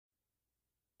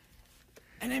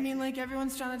And I mean, like,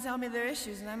 everyone's trying to tell me their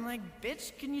issues, and I'm like,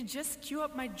 bitch, can you just cue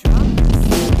up my drums?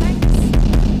 Thanks.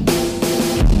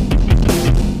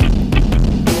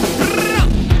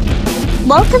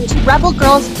 Welcome to Rebel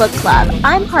Girls Book Club.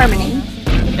 I'm Harmony.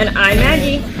 And I'm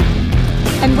Maggie.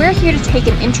 And we're here to take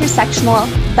an intersectional,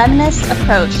 feminist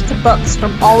approach to books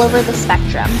from all over the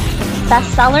spectrum.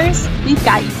 Bestsellers, we've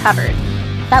got you covered.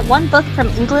 That one book from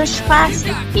English class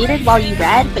you hated while you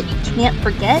read, but you can't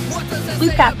forget,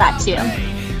 we've got that too.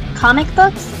 Comic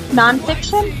books,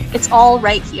 nonfiction, it's all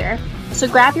right here. So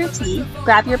grab your tea,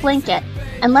 grab your blanket,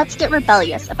 and let's get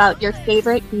rebellious about your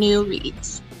favorite new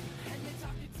reads.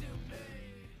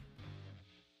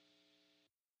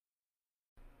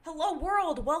 Hello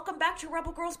world, welcome back to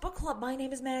Rebel Girls Book Club. My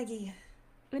name is Maggie.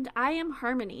 And I am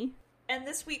Harmony. And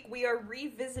this week we are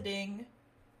revisiting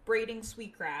Braiding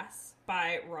Sweetgrass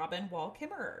by Robin Wall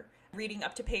Kimmerer, reading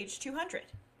up to page 200.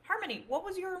 Harmony, what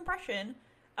was your impression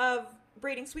of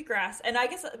Braiding Sweetgrass? And I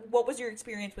guess, what was your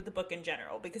experience with the book in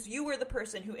general? Because you were the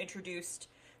person who introduced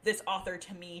this author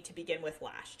to me to begin with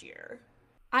last year.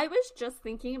 I was just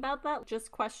thinking about that,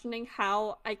 just questioning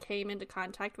how I came into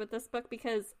contact with this book,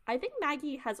 because I think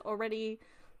Maggie has already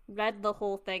read the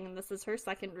whole thing, and this is her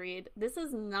second read. This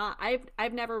is not,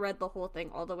 I've never read the whole thing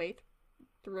all the way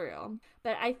through,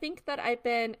 but I think that I've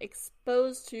been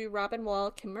exposed to Robin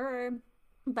Wall Kimmerer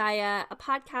via a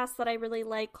podcast that I really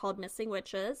like called Missing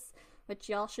Witches, which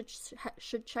y'all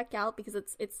should check out because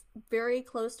it's very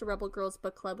close to Rebel Girls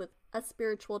Book Club with a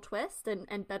spiritual twist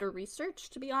and better research,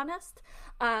 to be honest.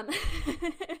 And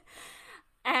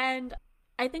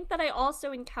I think that I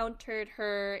also encountered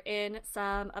her in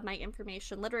some of my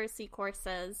information literacy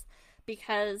courses,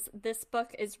 because this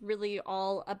book is really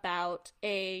all about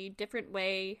a different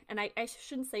way, and I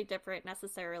shouldn't say different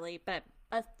necessarily, but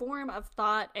a form of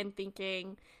thought and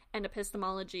thinking and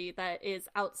epistemology that is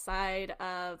outside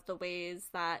of the ways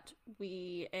that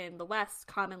we in the West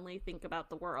commonly think about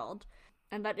the world,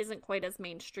 and that isn't quite as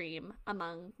mainstream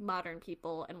among modern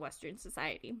people in Western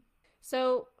society.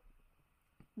 So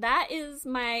that is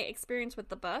my experience with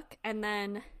the book, and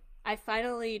then I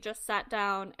finally just sat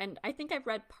down, and I think I've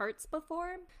read parts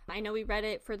before. I know we read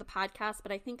it for the podcast,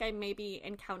 but I think I maybe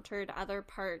encountered other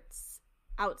parts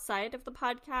outside of the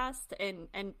podcast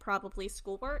and probably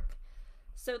schoolwork.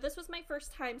 So this was my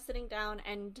first time sitting down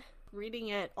and reading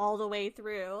it all the way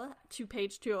through to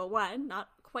page 201, not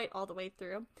quite all the way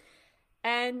through.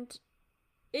 And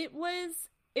it was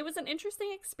an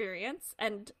interesting experience,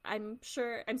 and I'm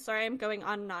sorry I'm going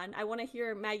on and on. I want to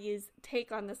hear Maggie's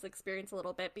take on this experience a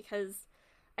little bit, because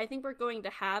I think we're going to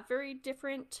have very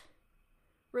different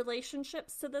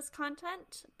relationships to this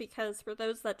content, because for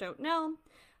those that don't know,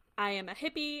 I am a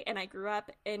hippie, and I grew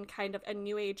up in kind of a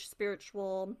new age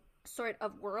spiritual sort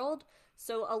of world.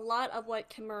 So a lot of what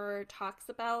Kimmerer talks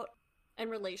about in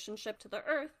relationship to the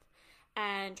earth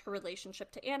and her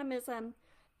relationship to animism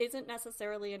isn't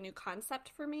necessarily a new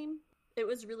concept for me. It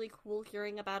was really cool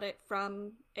hearing about it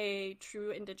from a true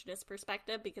Indigenous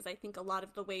perspective, because I think a lot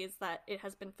of the ways that it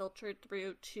has been filtered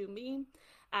through to me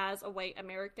as a white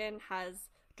American has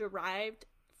derived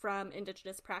from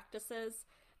Indigenous practices,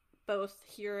 both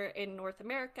here in North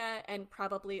America and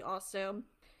probably also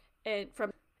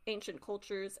from ancient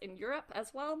cultures in Europe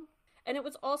as well. And it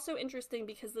was also interesting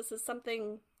because this is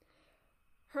something,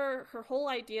 her whole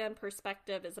idea and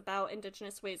perspective is about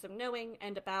Indigenous ways of knowing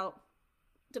and about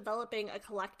developing a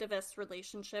collectivist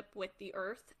relationship with the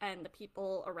earth and the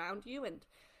people around you and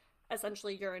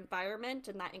essentially your environment,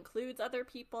 and that includes other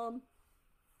people.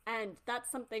 And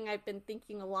that's something I've been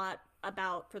thinking a lot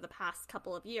about for the past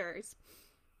couple of years.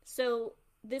 So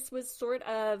this was sort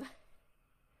of,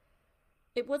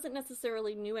 it wasn't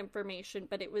necessarily new information,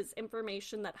 but it was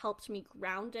information that helped me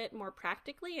ground it more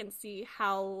practically and see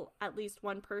how at least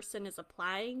one person is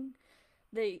applying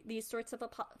these sorts of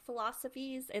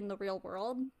philosophies in the real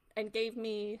world, and gave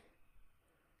me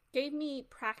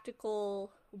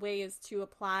practical ways to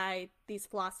apply these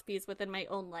philosophies within my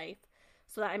own life,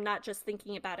 so that I'm not just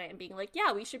thinking about it and being like,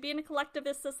 yeah, we should be in a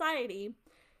collectivist society.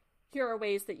 Here are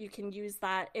ways that you can use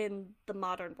that in the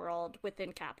modern world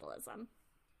within capitalism.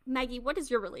 Maggie, what is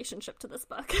your relationship to this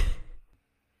book?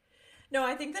 No,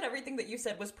 I think that everything that you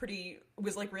said was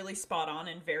really spot on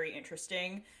and very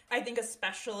interesting. I think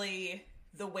especially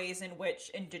the ways in which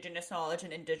Indigenous knowledge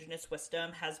and Indigenous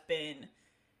wisdom has been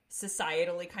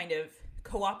societally kind of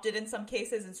co-opted in some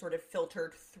cases and sort of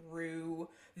filtered through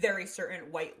very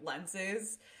certain white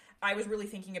lenses. I was really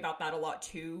thinking about that a lot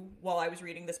too while I was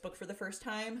reading this book for the first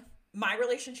time. My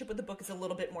relationship with the book is a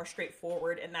little bit more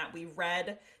straightforward in that we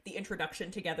read the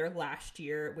introduction together last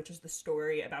year, which is the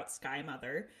story about Sky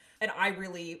Mother. And I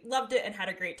really loved it and had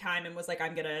a great time and was like,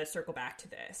 I'm going to circle back to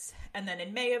this. And then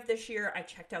in May of this year, I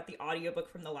checked out the audiobook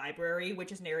from the library,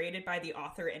 which is narrated by the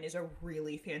author and is a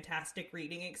really fantastic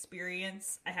reading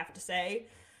experience, I have to say.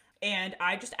 And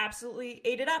I just absolutely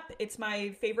ate it up. It's my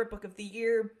favorite book of the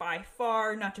year by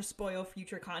far, not to spoil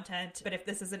future content, but if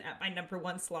this isn't at my number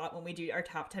one slot when we do our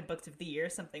top 10 books of the year,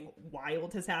 something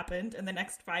wild has happened in the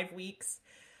next 5 weeks.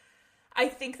 I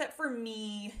think that for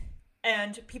me,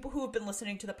 and people who have been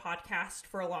listening to the podcast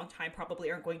for a long time probably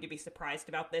aren't going to be surprised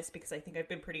about this because I think I've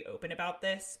been pretty open about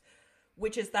this,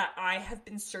 which is that I have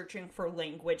been searching for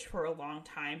language for a long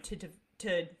time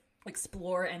to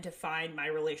explore and define my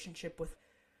relationship with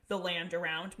the land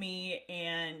around me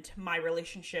and my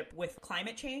relationship with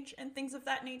climate change and things of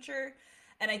that nature.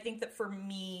 And I think that for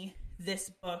me,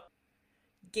 this book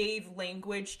gave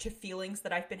language to feelings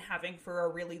that I've been having for a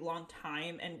really long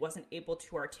time and wasn't able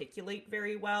to articulate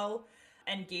very well,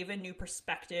 and gave a new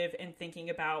perspective in thinking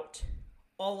about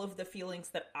all of the feelings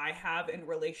that I have in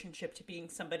relationship to being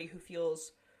somebody who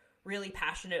feels really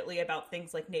passionately about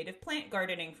things like native plant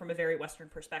gardening from a very Western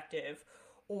perspective,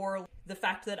 or the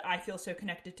fact that I feel so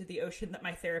connected to the ocean that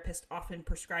my therapist often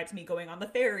prescribes me going on the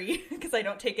ferry because I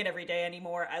don't take it every day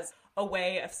anymore, as a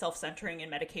way of self-centering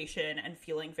and medication and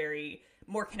feeling very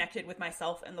more connected with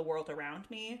myself and the world around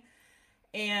me.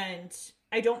 And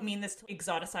I don't mean this to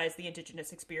exoticize the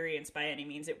Indigenous experience by any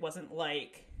means. It wasn't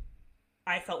like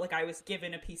I felt like I was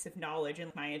given a piece of knowledge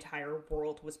and my entire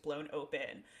world was blown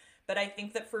open. But I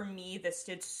think that for me, this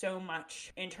did so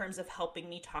much in terms of helping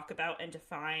me talk about and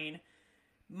define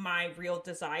my real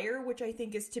desire, which I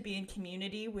think is to be in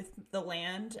community with the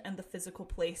land and the physical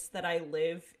place that I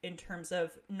live, in terms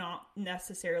of not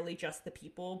necessarily just the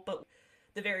people, but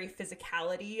the very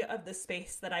physicality of the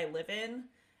space that I live in.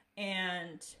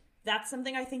 And that's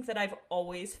something I think that I've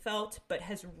always felt, but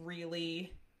has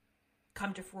really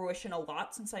come to fruition a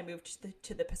lot since I moved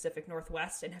to the Pacific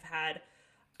Northwest and have had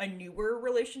a newer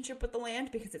relationship with the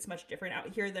land, because it's much different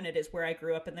out here than it is where I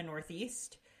grew up in the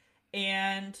Northeast.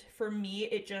 And for me,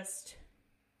 it just,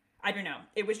 I don't know,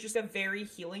 it was just a very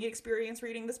healing experience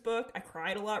reading this book. I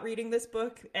cried a lot reading this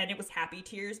book, and it was happy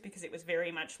tears because it was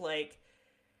very much like,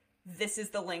 this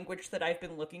is the language that I've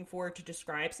been looking for to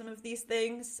describe some of these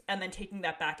things, and then taking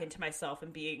that back into myself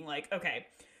and being like, okay,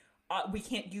 we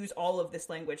can't use all of this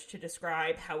language to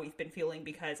describe how we've been feeling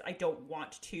because I don't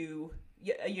want to,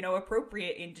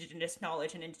 appropriate Indigenous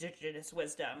knowledge and Indigenous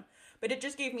wisdom. But it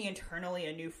just gave me internally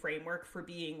a new framework for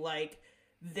being like,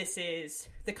 this is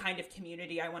the kind of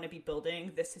community I want to be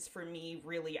building. This is, for me,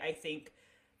 really, I think,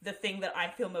 the thing that I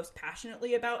feel most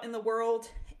passionately about in the world,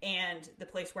 and the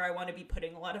place where I want to be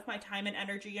putting a lot of my time and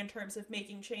energy in terms of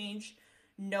making change,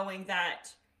 knowing that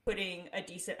putting a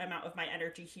decent amount of my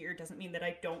energy here doesn't mean that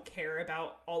I don't care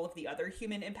about all of the other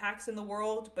human impacts in the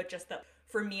world, but just that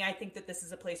for me, I think that this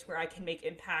is a place where I can make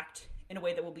impact in a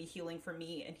way that will be healing for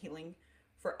me and healing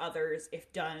for others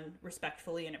if done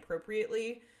respectfully and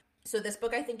appropriately. So this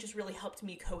book, I think, just really helped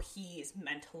me cohese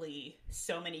mentally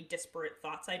so many disparate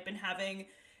thoughts I'd been having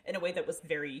in a way that was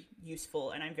very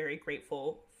useful, and I'm very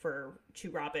grateful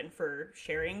to Robin for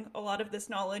sharing a lot of this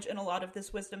knowledge and a lot of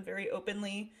this wisdom very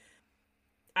openly.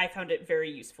 I found it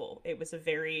very useful. It was a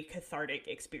very cathartic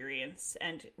experience,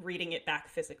 and reading it back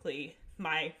physically,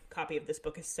 my copy of this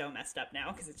book is so messed up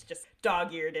now because it's just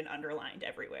dog-eared and underlined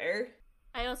everywhere.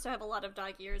 I also have a lot of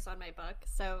dog ears on my book,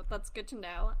 so that's good to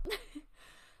know.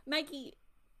 Maggie,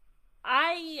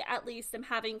 I at least am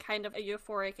having kind of a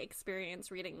euphoric experience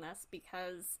reading this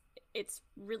because it's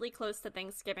really close to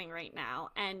Thanksgiving right now,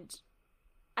 and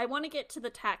I want to get to the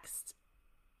text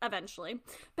eventually.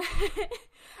 But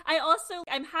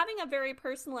I'm having a very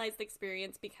personalized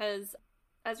experience because,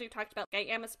 as we've talked about, I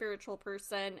am a spiritual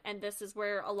person, and this is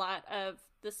where a lot of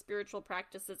the spiritual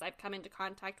practices I've come into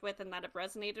contact with and that have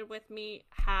resonated with me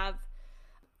have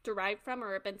derived from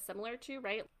or have been similar to,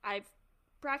 right? I've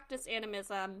practiced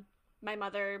animism. My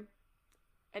mother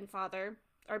and father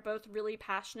are both really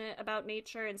passionate about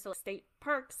nature, and so state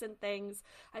parks and things,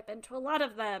 I've been to a lot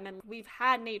of them, and we've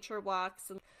had nature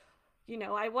walks, and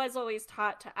I was always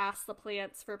taught to ask the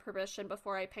plants for permission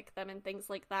before I pick them and things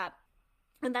like that.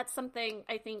 And that's something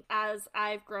I think as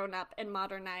I've grown up and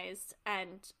modernized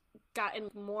and gotten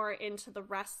more into the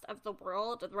rest of the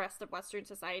world, the rest of Western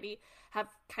society, have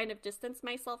kind of distanced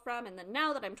myself from. And then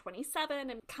now that I'm 27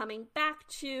 and coming back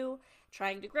to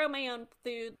trying to grow my own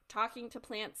food, talking to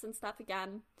plants and stuff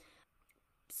again.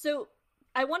 So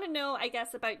I want to know, I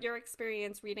guess, about your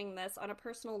experience reading this on a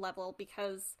personal level,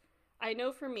 because I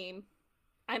know for me,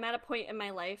 I'm at a point in my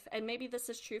life, and maybe this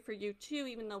is true for you too,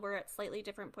 even though we're at slightly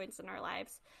different points in our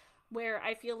lives, where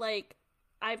I feel like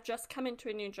I've just come into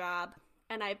a new job,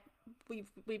 and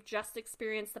we've just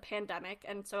experienced the pandemic,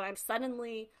 and so I'm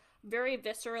suddenly very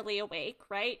viscerally awake,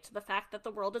 right, to the fact that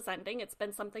the world is ending. It's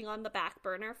been something on the back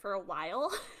burner for a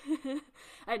while,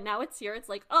 and now it's here. It's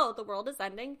like, oh, the world is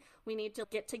ending. We need to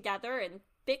get together and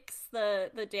fix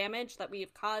the damage that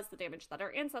we've caused, the damage that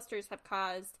our ancestors have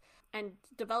caused, and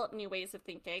develop new ways of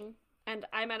thinking. And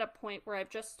I'm at a point where I've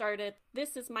just started,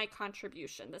 this is my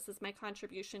contribution. This is my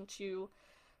contribution to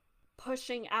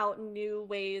pushing out new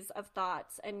ways of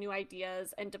thoughts and new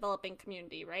ideas and developing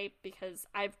community, right? Because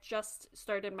I've just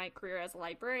started my career as a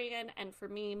librarian, and for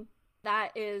me,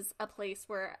 that is a place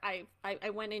where I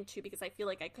went into because I feel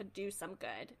like I could do some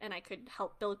good and I could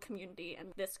help build community,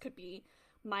 and this could be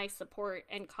my support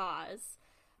and cause,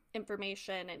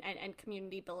 information and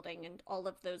community building and all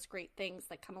of those great things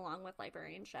that come along with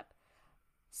librarianship.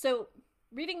 So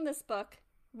reading this book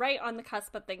right on the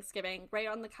cusp of Thanksgiving, right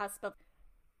on the cusp of,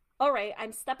 all right,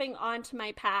 I'm stepping onto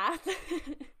my path.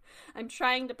 I'm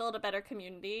trying to build a better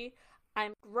community.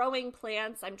 I'm growing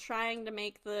plants. I'm trying to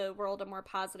make the world a more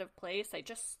positive place. I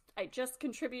just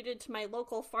contributed to my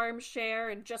local farm share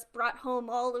and just brought home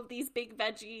all of these big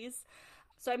veggies.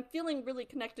 So I'm feeling really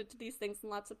connected to these things in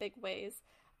lots of big ways.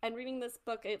 And reading this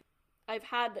book, I've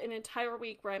had an entire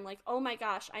week where I'm like, oh my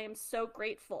gosh, I am so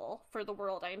grateful for the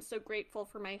world. I am so grateful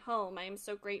for my home. I am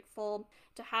so grateful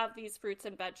to have these fruits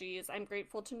and veggies. I'm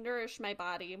grateful to nourish my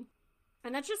body.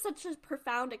 And that's just such a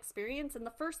profound experience. And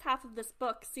the first half of this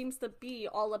book seems to be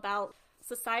all about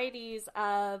societies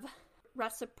of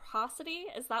reciprocity.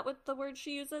 Is that what the word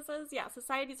she uses is? Yeah,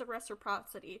 societies of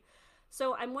reciprocity.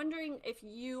 So I'm wondering if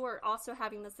you are also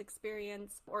having this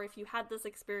experience, or if you had this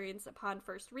experience upon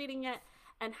first reading it,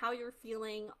 and how you're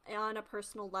feeling on a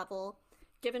personal level,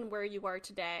 given where you are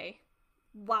today,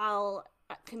 while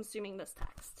consuming this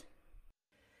text.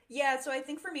 Yeah, so I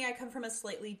think for me, I come from a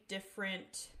slightly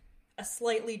different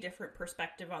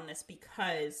perspective on this,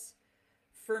 because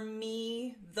for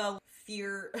me, the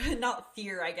not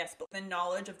fear, I guess, but the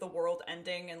knowledge of the world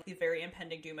ending and the very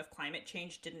impending doom of climate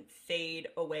change didn't fade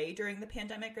away during the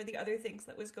pandemic or the other things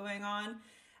that was going on.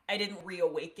 I didn't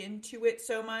reawaken to it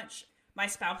so much. My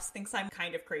spouse thinks I'm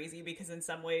kind of crazy because in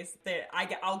some ways that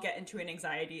I'll get into an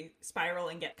anxiety spiral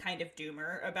and get kind of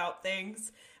doomer about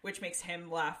things, which makes him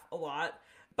laugh a lot.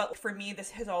 But for me,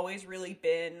 this has always really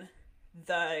been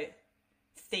the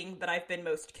thing that I've been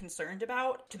most concerned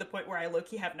about, to the point where I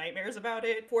low-key have nightmares about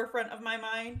it, forefront of my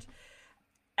mind.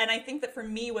 And I think that for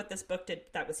me, what this book did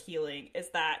that was healing is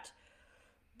that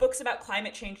books about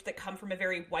climate change that come from a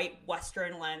very white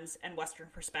Western lens and Western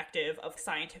perspective of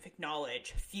scientific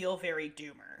knowledge feel very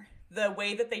doomer. The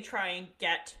way that they try and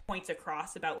get points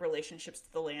across about relationships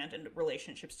to the land and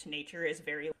relationships to nature is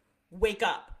very, wake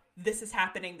up, this is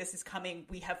happening, this is coming,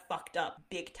 we have fucked up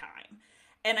big time.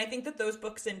 And I think that those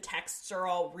books and texts are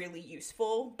all really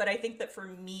useful, but I think that for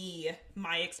me,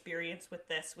 my experience with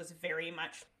this was very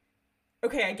much,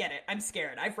 okay, I get it, I'm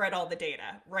scared, I've read all the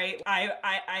data, right?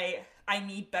 I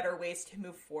need better ways to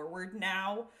move forward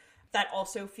now that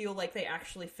also feel like they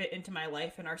actually fit into my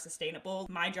life and are sustainable.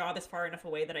 My job is far enough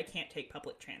away that I can't take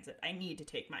public transit. I need to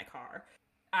take my car.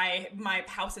 My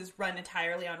house is run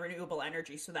entirely on renewable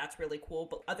energy, so that's really cool,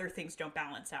 but other things don't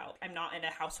balance out. I'm not in a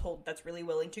household that's really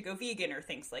willing to go vegan or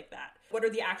things like that. What are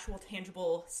the actual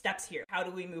tangible steps here? How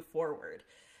do we move forward?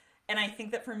 And I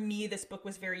think that for me, this book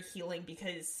was very healing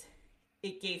because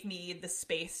it gave me the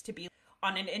space to be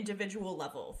on an individual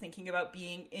level, thinking about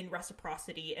being in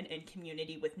reciprocity and in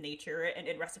community with nature, and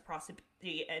in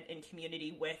reciprocity and in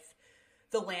community with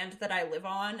the land that I live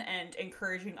on, and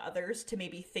encouraging others to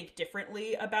maybe think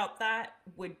differently about that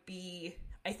would be,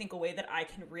 I think, a way that I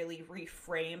can really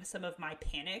reframe some of my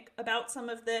panic about some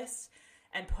of this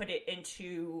and put it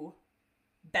into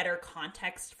better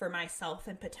context for myself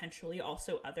and potentially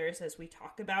also others as we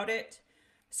talk about it.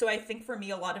 So I think for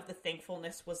me, a lot of the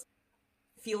thankfulness was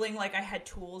feeling like I had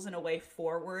tools and a way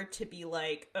forward to be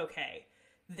like, okay,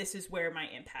 this is where my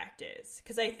impact is.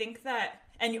 Because I think that,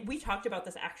 and we talked about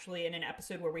this actually in an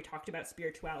episode where we talked about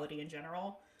spirituality in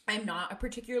general. I'm not a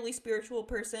particularly spiritual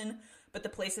person, but the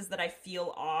places that I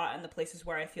feel awe and the places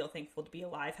where I feel thankful to be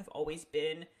alive have always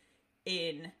been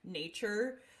in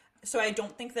nature. So I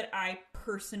don't think that I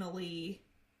personally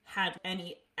had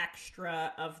any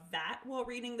extra of that while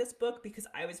reading this book, because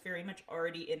I was very much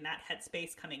already in that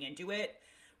headspace coming into it,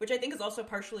 which I think is also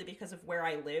partially because of where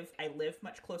I live. I live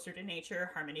much closer to nature.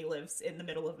 Harmony lives in the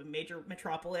middle of a major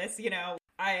metropolis, you know.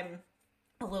 I'm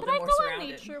a little bit more surrounded. But I go on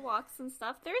nature walks and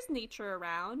stuff. There's nature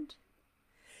around.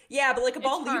 Yeah, but like a It's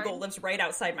bald hard. eagle lives right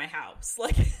outside my house.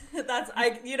 Like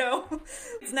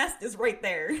its nest is right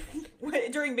there.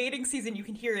 During mating season, you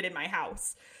can hear it in my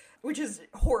house, which is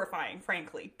horrifying,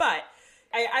 frankly. But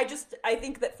I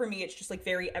think that for me, it's just like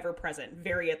very ever present,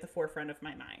 very at the forefront of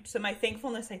my mind. So my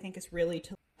thankfulness, I think, is really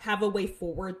to have a way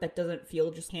forward that doesn't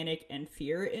feel just panic and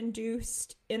fear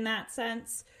induced in that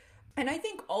sense. And I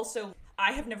think also,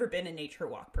 I have never been a nature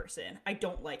walk person. I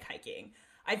don't like hiking.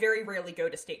 I very rarely go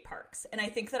to state parks. And I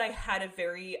think that I had a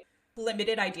very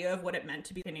limited idea of what it meant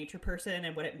to be a nature person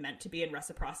and what it meant to be in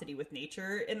reciprocity with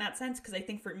nature in that sense. Because I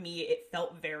think for me, it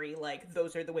felt very like,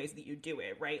 those are the ways that you do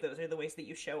it, right? Those are the ways that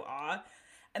you show awe.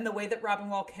 And the way that Robin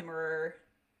Wall Kimmerer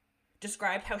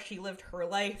described how she lived her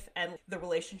life and the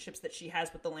relationships that she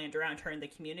has with the land around her and the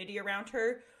community around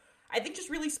her, I think just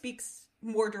really speaks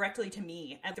more directly to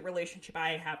me and the relationship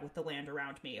I have with the land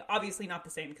around me. Obviously not the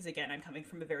same, because again, I'm coming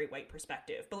from a very white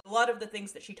perspective, but a lot of the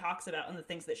things that she talks about and the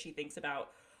things that she thinks about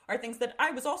are things that I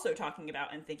was also talking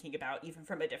about and thinking about, even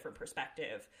from a different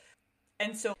perspective.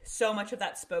 And so much of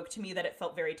that spoke to me that it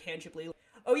felt very tangibly,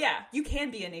 oh yeah, you can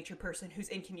be a nature person who's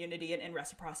in community and in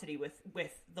reciprocity with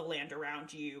the land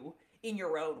around you in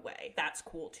your own way. That's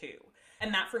cool too.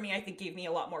 And that for me, I think gave me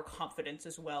a lot more confidence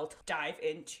as well to dive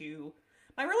into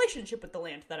my relationship with the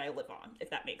land that I live on, if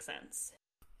that makes sense.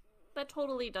 That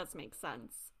totally does make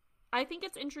sense. I think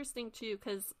it's interesting too,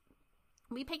 because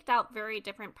we picked out very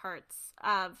different parts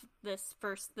of this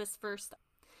first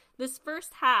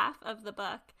half of the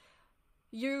book.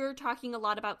 You're talking a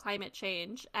lot about climate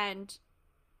change, and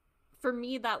for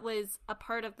me that was a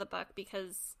part of the book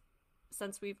because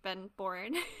since we've been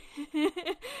born,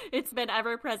 it's been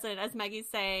ever present, as Maggie's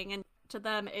saying, and to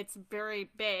them it's very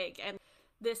big and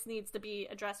this needs to be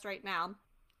addressed right now.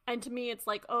 And to me, it's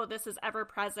like, oh, this is ever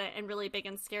present and really big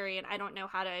and scary, and I don't know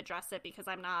how to address it because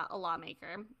I'm not a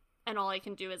lawmaker. And all I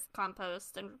can do is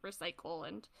compost and recycle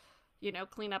and,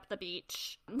 clean up the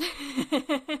beach.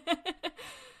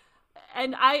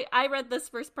 And I read this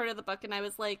first part of the book and I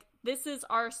was like, this is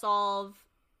our solve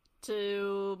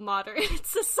to modern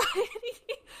society.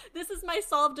 This is my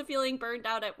solve to feeling burned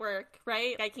out at work,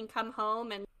 right? I can come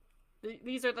home and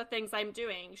these are the things I'm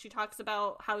doing. She talks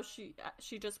about how she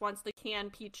just wants to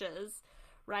can peaches,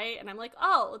 right? And I'm like,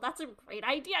 oh, that's a great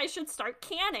idea. I should start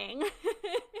canning.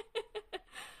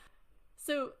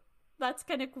 So that's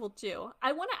kind of cool too.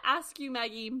 I want to ask you,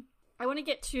 Maggie, I want to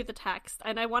get to the text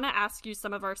and I want to ask you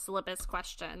some of our syllabus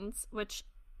questions, which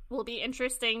will be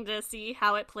interesting to see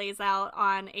how it plays out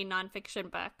on a nonfiction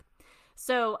book.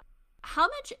 So how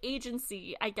much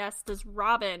agency, I guess, does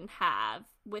Robin have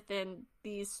within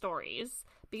these stories?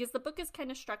 Because the book is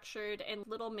kind of structured in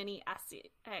little mini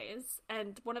essays,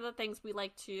 and one of the things we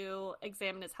like to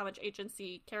examine is how much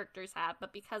agency characters have,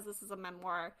 but because this is a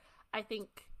memoir, I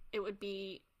think it would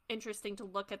be interesting to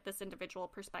look at this individual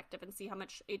perspective and see how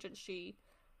much agency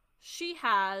she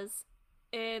has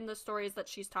in the stories that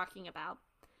she's talking about.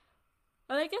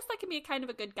 And I guess that can be a kind of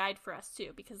a good guide for us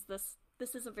too, because this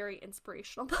is a very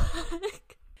inspirational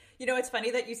book. It's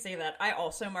funny that you say that. I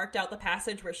also marked out the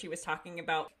passage where she was talking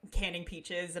about canning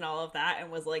peaches and all of that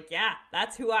and was like, yeah,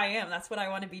 that's who I am. That's what I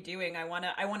want to be doing. I want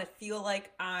to feel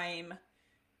like I'm,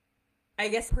 I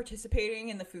guess, participating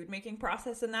in the food making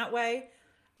process in that way.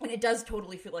 And it does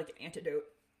totally feel like an antidote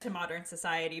to modern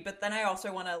society. But then I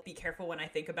also want to be careful when I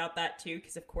think about that too,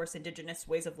 because of course Indigenous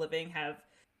ways of living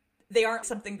they aren't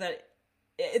something that,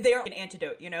 they aren't an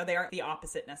antidote, they aren't the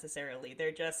opposite necessarily.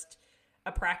 They're just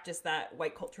a practice that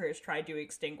white culture has tried to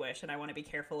extinguish, and I want to be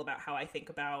careful about how I think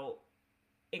about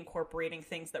incorporating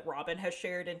things that Robin has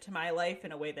shared into my life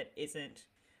in a way that isn't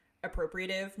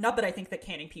appropriative. Not that I think that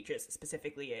canning peaches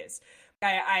specifically is.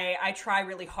 I try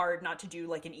really hard not to do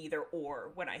like an either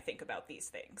or when I think about these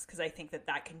things, because I think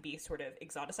that can be sort of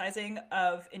exoticizing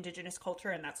of Indigenous culture,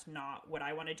 and that's not what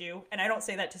I want to do. And I don't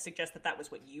say that to suggest that was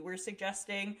what you were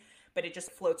suggesting, but it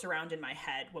just floats around in my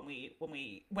head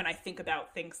when I think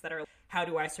about things that are, how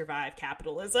do I survive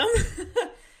capitalism?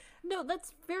 No,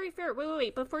 that's very fair.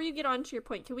 Wait. Before you get on to your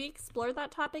point, can we explore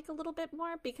that topic a little bit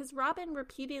more? Because Robin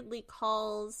repeatedly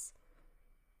calls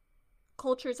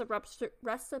cultures of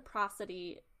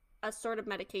reciprocity a sort of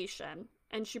medication,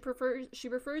 and she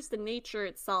refers to nature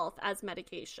itself as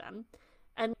medication.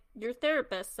 And your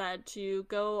therapist said to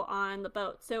go on the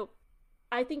boat. So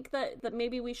I think that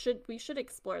maybe we should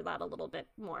explore that a little bit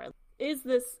more. Is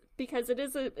this because it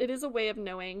is a way of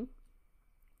knowing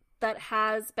that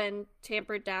has been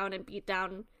tampered down and beat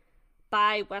down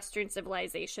by Western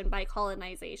civilization, by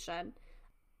colonization,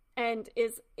 and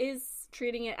is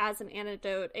treating it as an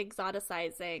antidote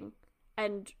exoticizing,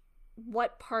 and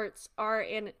what parts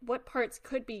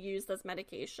could be used as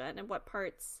medication and what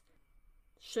parts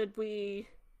should we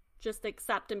just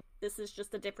accept and this is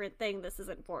just a different thing, this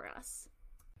isn't for us?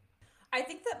 I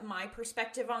think that my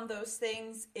perspective on those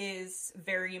things is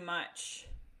very much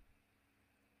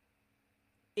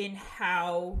in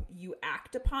how you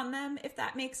act upon them, if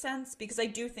that makes sense, because I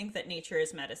do think that nature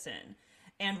is medicine,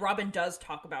 and Robin does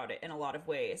talk about it in a lot of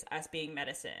ways as being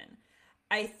medicine.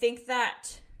 I think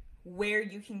that where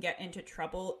you can get into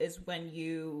trouble is when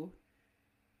you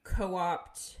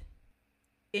co-opt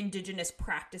indigenous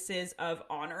practices of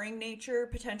honoring nature,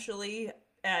 potentially.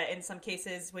 In some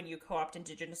cases, when you co-opt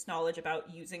indigenous knowledge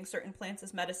about using certain plants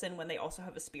as medicine, when they also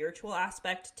have a spiritual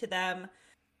aspect to them,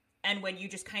 and when you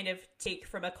just kind of take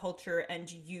from a culture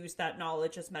and use that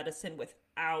knowledge as medicine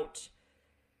without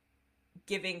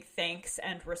giving thanks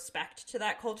and respect to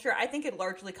that culture. I think it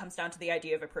largely comes down to the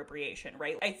idea of appropriation,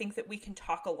 right? I think that we can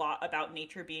talk a lot about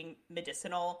nature being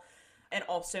medicinal and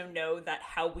also know that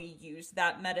how we use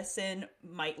that medicine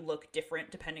might look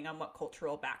different depending on what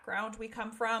cultural background we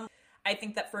come from. I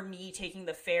think that for me, taking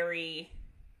the ferry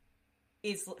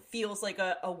feels like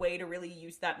a way to really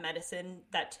use that medicine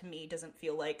that to me doesn't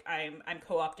feel like I'm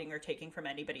co-opting or taking from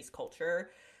anybody's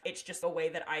culture. It's just a way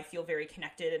that I feel very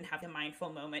connected and have a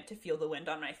mindful moment to feel the wind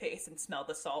on my face and smell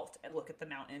the salt and look at the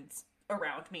mountains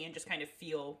around me and just kind of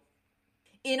feel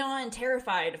in awe and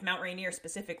terrified of Mount Rainier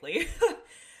specifically.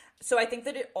 So I think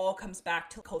that it all comes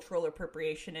back to cultural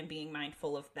appropriation and being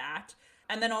mindful of that.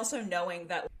 And then also knowing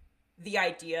that the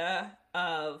idea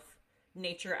of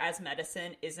nature as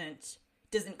medicine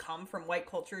doesn't come from white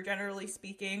culture, generally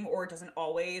speaking, or doesn't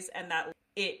always, and that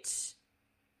it,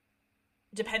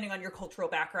 depending on your cultural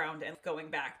background and going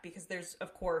back, because there's,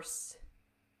 of course,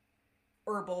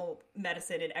 herbal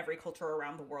medicine in every culture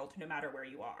around the world, no matter where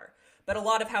you are. But a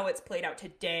lot of how it's played out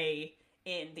today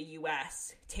in the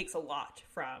US takes a lot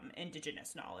from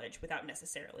indigenous knowledge without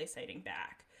necessarily citing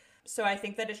back. So I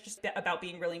think that it's just about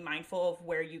being really mindful of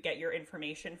where you get your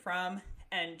information from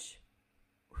and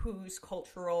whose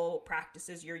cultural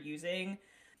practices you're using.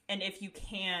 And if you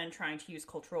can, trying to use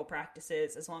cultural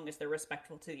practices as long as they're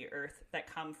respectful to the earth that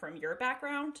come from your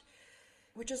background,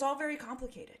 which is all very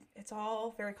complicated. It's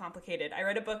all very complicated. I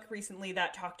read a book recently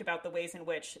that talked about the ways in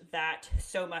which that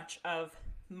so much of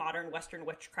modern Western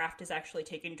witchcraft is actually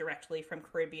taken directly from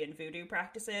Caribbean voodoo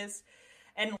practices.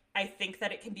 And I think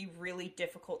that it can be really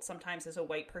difficult sometimes as a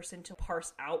white person to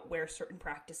parse out where certain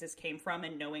practices came from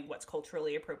and knowing what's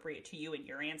culturally appropriate to you and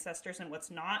your ancestors and what's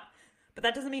not. But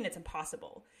that doesn't mean it's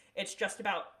impossible. It's just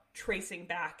about tracing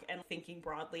back and thinking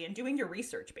broadly and doing your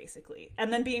research, basically.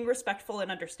 And then being respectful and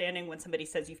understanding when somebody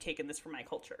says you've taken this from my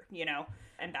culture,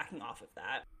 and backing off of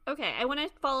that. Okay, I want to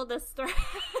follow this thread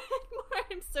more.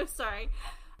 I'm so sorry.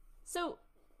 So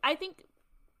I think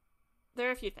there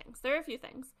are a few things.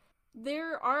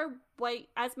 There are white,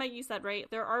 as you said, right?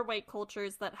 There are white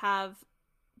cultures that have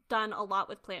done a lot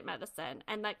with plant medicine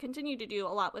and that continue to do a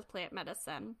lot with plant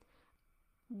medicine.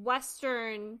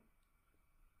 Western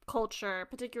culture,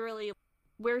 particularly,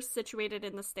 we're situated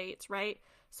in the States, right?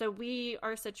 So we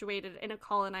are situated in a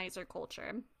colonizer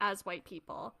culture as white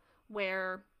people,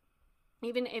 where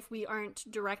even if we aren't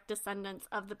direct descendants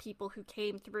of the people who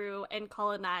came through and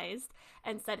colonized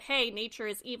and said, hey, nature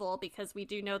is evil, because we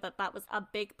do know that that was a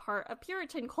big part of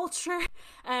Puritan culture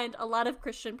and a lot of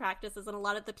Christian practices, and a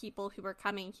lot of the people who were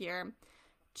coming here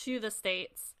to the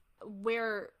States,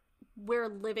 we're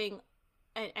living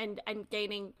and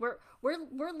gaining,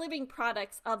 we're living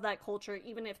products of that culture,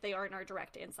 even if they aren't our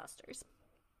direct ancestors.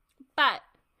 But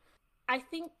I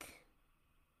think,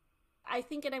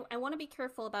 and I want to be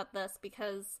careful about this,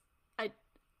 because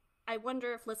I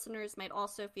wonder if listeners might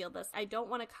also feel this. I don't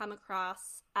want to come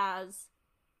across as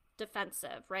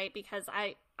defensive, right? Because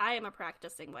I am a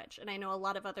practicing witch, and I know a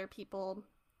lot of other people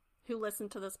who listen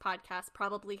to this podcast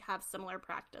probably have similar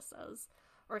practices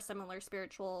or similar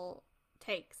spiritual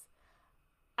takes.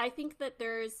 I think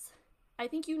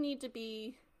you need to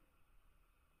be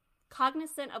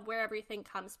cognizant of where everything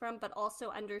comes from, but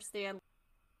also understand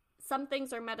some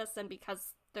things are medicine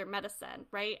because they're medicine,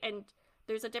 right? And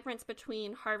there's a difference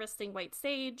between harvesting white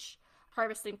sage,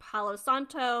 harvesting Palo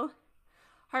Santo,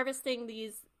 harvesting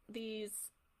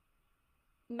these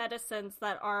medicines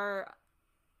that are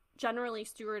generally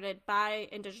stewarded by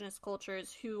indigenous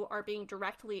cultures who are being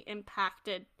directly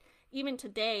impacted even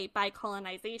today by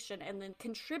colonization, and then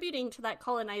contributing to that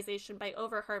colonization by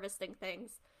over-harvesting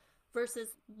things versus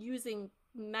using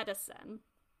medicine.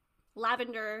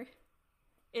 Lavender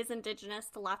is indigenous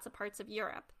to lots of parts of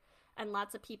Europe, and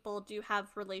lots of people do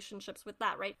have relationships with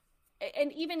that, right?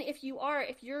 And even if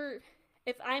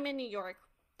I'm in New York,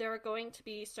 there are going to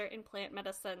be certain plant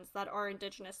medicines that are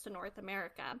indigenous to North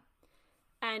America.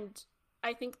 And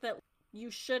I think that you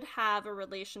should have a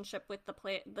relationship with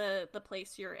the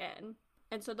place you're in.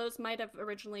 And so those might have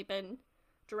originally been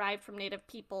derived from native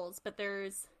peoples, but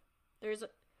there's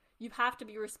you have to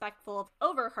be respectful of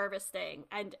over-harvesting.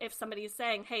 And if somebody's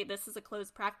saying, hey, this is a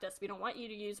closed practice, we don't want you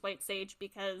to use white sage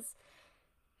because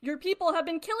your people have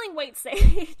been killing white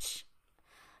sage.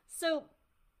 So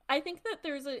I think that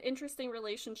there's an interesting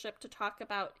relationship to talk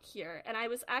about here. And I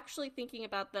was actually thinking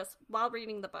about this while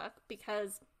reading the book,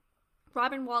 because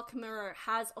Robin Wall Kimmerer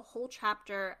has a whole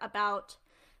chapter about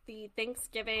the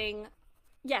Thanksgiving.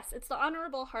 Yes, it's the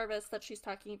honorable harvest that she's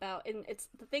talking about, and it's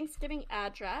the Thanksgiving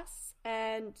address,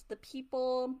 and the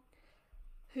people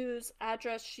whose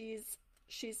address she's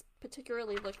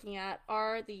particularly looking at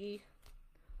are the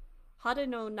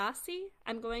Haudenosaunee.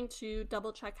 I'm going to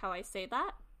double check how I say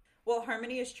that. Well,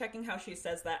 Harmony is checking how she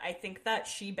says that. I think that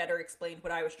she better explained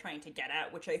what I was trying to get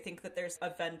at, which I think that there's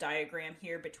a Venn diagram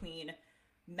here between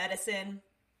medicine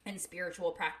and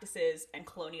spiritual practices and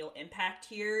colonial impact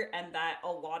here, and that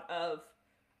a lot of,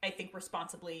 I think,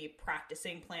 responsibly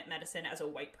practicing plant medicine as a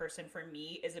white person for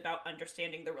me is about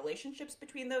understanding the relationships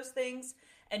between those things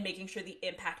and making sure the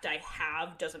impact I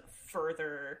have doesn't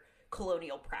further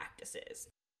colonial practices.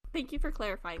 Thank you for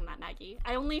clarifying that, Maggie.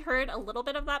 I only heard a little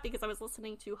bit of that because I was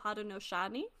listening to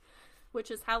Haudenosaunee,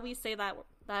 which is how we say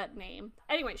that name.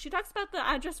 Anyway, she talks about the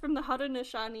address from the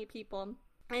Haudenosaunee people.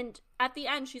 And at the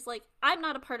end, she's like, I'm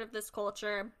not a part of this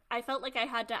culture. I felt like I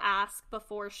had to ask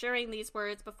before sharing these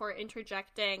words, before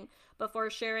interjecting, before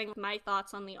sharing my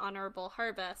thoughts on the honorable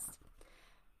harvest.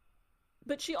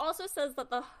 But she also says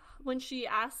that when she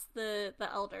asked the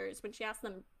elders, when she asked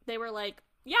them, they were like,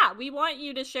 yeah, we want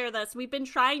you to share this. We've been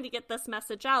trying to get this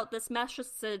message out. This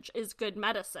message is good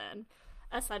medicine,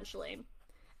 essentially.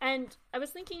 And I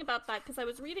was thinking about that because I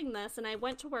was reading this and I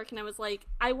went to work and I was like,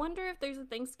 I wonder if there's a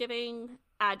Thanksgiving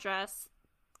address,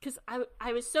 because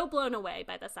I was so blown away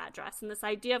by this address and this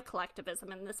idea of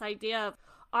collectivism and this idea of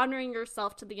honoring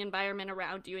yourself to the environment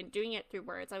around you and doing it through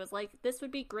words. I was like, this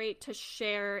would be great to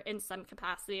share in some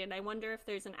capacity. And I wonder if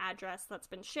there's an address that's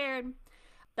been shared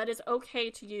that is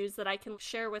okay to use that I can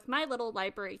share with my little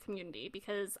library community,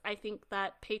 because I think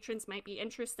that patrons might be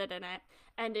interested in it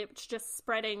and it's just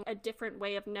spreading a different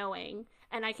way of knowing.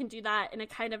 And I can do that in a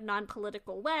kind of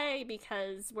non-political way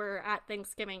because we're at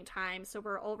Thanksgiving time, so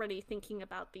we're already thinking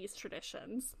about these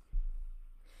traditions.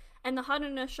 And the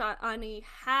Haudenosaunee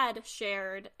had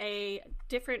shared a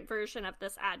different version of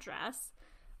this address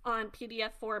on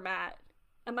PDF format,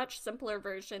 a much simpler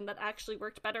version that actually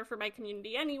worked better for my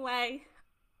community anyway,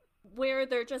 where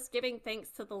they're just giving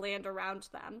thanks to the land around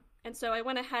them. And so I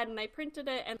went ahead and I printed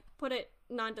it and put it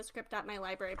nondescript at my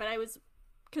library. But I was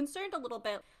concerned a little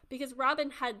bit because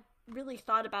Robin had really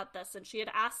thought about this and she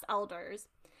had asked elders.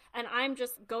 And I'm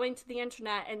just going to the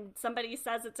internet and somebody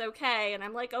says it's okay. And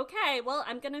I'm like, okay, well,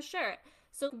 I'm going to share it.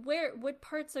 So what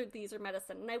parts of these are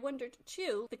medicine? And I wondered,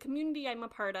 too, the community I'm a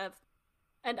part of,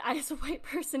 and I as a white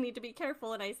person need to be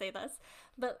careful when I say this,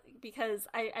 but because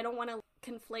I don't want to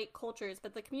conflate cultures,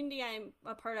 but the community I'm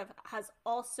a part of has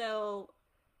also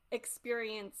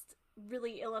experienced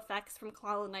really ill effects from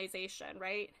colonization,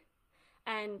 right?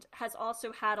 And has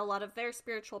also had a lot of their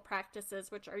spiritual practices,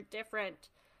 which are different,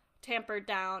 tampered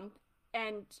down.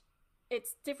 And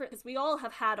it's different because we all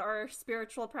have had our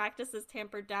spiritual practices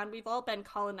tampered down. We've all been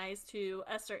colonized to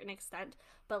a certain extent,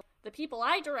 but the people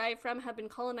I derive from have been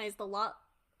colonized a lot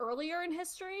earlier in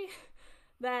history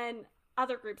than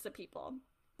other groups of people,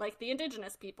 like the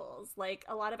indigenous peoples, like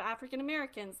a lot of African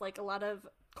Americans, like a lot of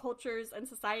cultures and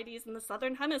societies in the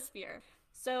Southern Hemisphere.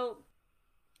 So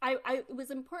it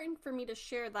was important for me to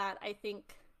share that, I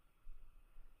think,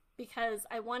 because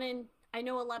I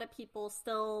know a lot of people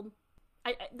still,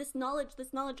 this knowledge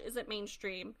isn't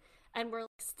mainstream, and we're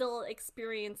still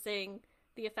experiencing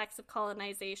the effects of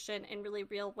colonization in really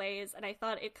real ways, and I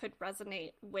thought it could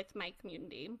resonate with my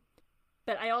community.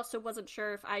 But I also wasn't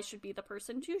sure if I should be the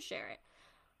person to share it.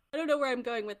 I don't know where I'm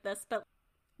going with this, but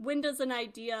when is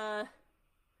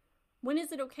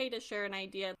it okay to share an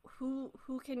idea? Who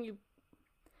can you,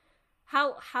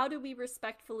 how do we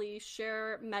respectfully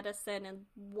share medicine, and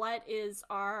what is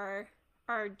our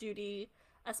duty,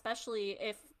 especially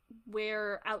if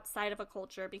we're outside of a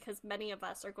culture, because many of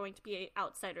us are going to be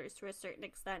outsiders to a certain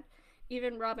extent.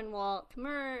 Even Robin Wall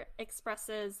Kimmerer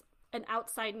expresses an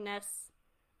outsideness,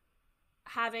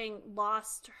 having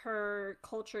lost her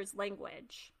culture's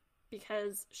language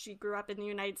because she grew up in the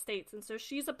United States. And so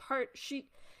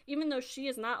even though she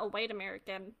is not a white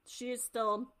American, she is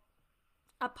still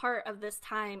a part of this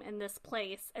time and this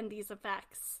place and these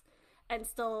effects, and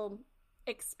still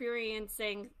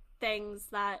experiencing things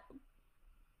that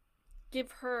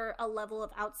give her a level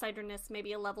of outsiderness,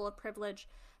 maybe a level of privilege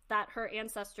that her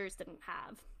ancestors didn't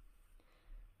have.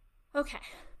 Okay,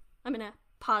 I'm gonna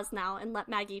pause now and let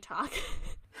Maggie talk.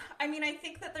 I mean, I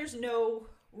think that there's no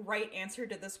right answer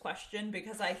to this question,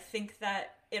 because I think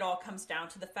that it all comes down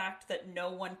to the fact that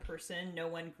no one person, no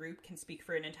one group can speak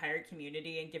for an entire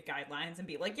community and give guidelines and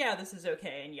be like, yeah, this is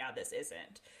okay, and yeah, this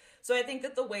isn't. So I think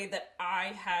that the way that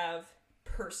I have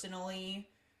personally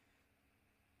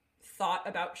thought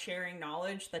about sharing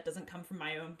knowledge that doesn't come from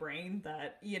my own brain,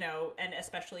 that, you know, and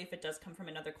especially if it does come from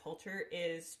another culture,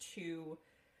 is to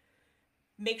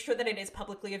make sure that it is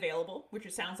publicly available, which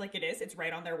it sounds like it is. It's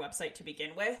right on their website to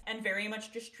begin with, and very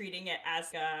much just treating it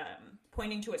as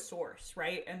pointing to a source,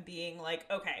 right? And being like,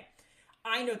 okay,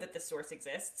 I know that this source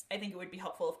exists. I think it would be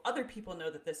helpful if other people know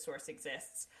that this source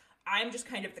exists. I'm just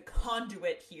kind of the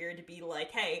conduit here to be like,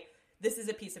 hey, this is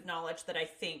a piece of knowledge that I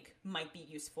think might be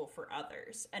useful for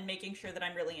others, and making sure that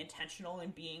I'm really intentional in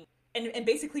being, and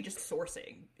basically just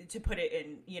sourcing, to put it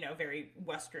in, you know, very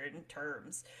Western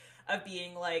terms, of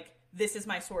being like, this is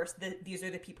my source, these are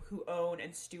the people who own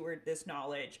and steward this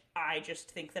knowledge. I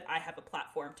just think that I have a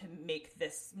platform to make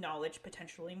this knowledge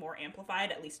potentially more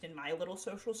amplified, at least in my little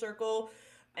social circle,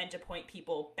 and to point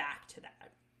people back to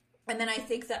that. And then I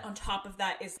think that on top of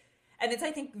that is, and it's,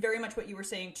 I think, very much what you were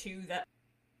saying too, that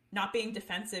not being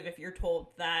defensive if you're told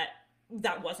that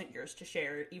that wasn't yours to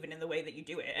share, even in the way that you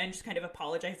do it, and just kind of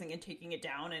apologizing and taking it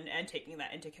down and taking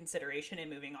that into consideration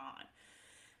and moving on.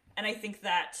 And I think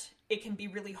that it can be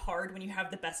really hard when you have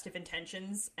the best of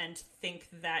intentions and think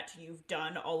that you've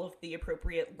done all of the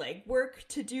appropriate legwork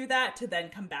to do that, to then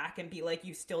come back and be like,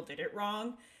 you still did it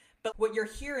wrong. But what you're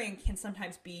hearing can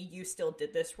sometimes be, you still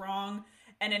did this wrong.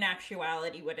 And in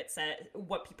actuality,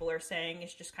 what people are saying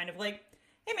is just kind of like,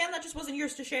 hey man, that just wasn't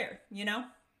yours to share, you know?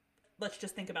 Let's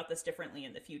just think about this differently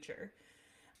in the future.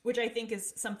 Which I think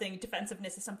is something,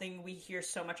 defensiveness is something we hear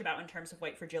so much about in terms of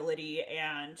white fragility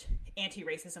and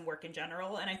anti-racism work in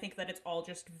general, and I think that it's all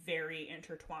just very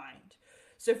intertwined.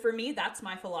 So for me, that's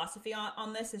my philosophy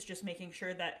on this, is just making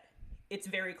sure that it's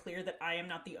very clear that I am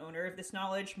not the owner of this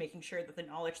knowledge, making sure that the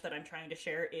knowledge that I'm trying to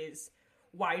share is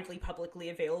widely publicly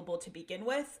available to begin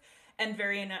with, and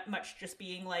very much just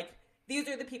being like, these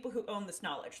are the people who own this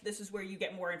knowledge. This is where you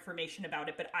get more information about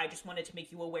it, but I just wanted to make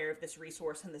you aware of this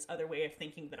resource and this other way of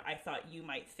thinking that I thought you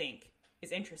might think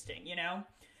is interesting, you know?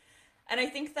 And I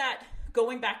think that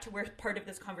going back to where part of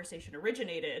this conversation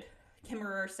originated,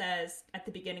 Kimmerer says at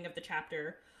the beginning of the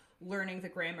chapter, learning the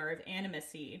grammar of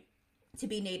animacy, to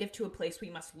be native to a place we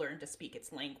must learn to speak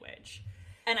its language.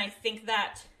 And I think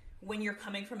that when you're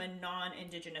coming from a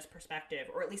non-Indigenous perspective,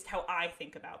 or at least how I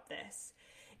think about this,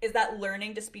 is that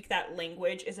learning to speak that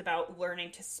language is about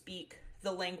learning to speak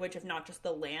the language of not just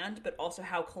the land, but also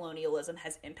how colonialism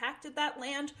has impacted that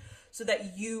land, so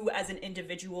that you as an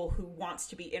individual who wants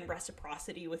to be in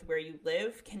reciprocity with where you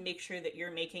live can make sure that you're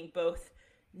making both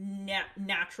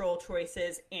natural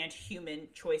choices and human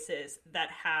choices that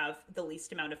have the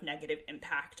least amount of negative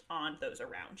impact on those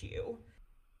around you.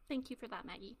 Thank you for that,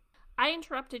 Maggie. I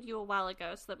interrupted you a while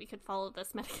ago so that we could follow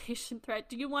this medication thread.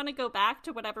 Do you want to go back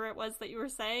to whatever it was that you were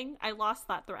saying? I lost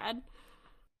that thread.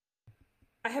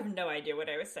 I have no idea what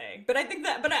I was saying, but I think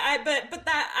that,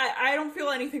 I don't feel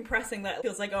anything pressing that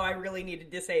feels like, oh, I really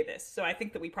needed to say this. So I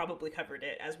think that we probably covered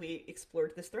it as we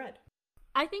explored this thread.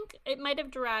 I think it might have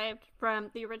derived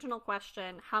from the original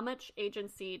question, how much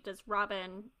agency does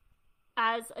Robin,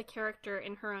 as a character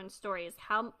in her own stories,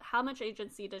 how much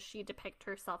agency does she depict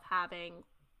herself having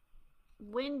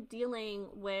when dealing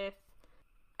with,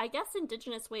 I guess,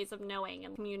 Indigenous ways of knowing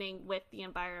and communing with the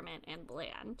environment and the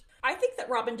land? I think that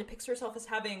Robin depicts herself as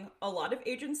having a lot of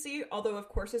agency, although of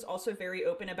course is also very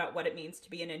open about what it means to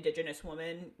be an Indigenous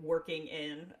woman working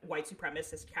in white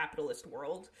supremacist capitalist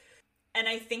world. And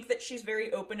I think that she's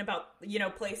very open about, you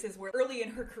know, places where early in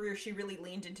her career she really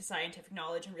leaned into scientific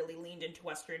knowledge and really leaned into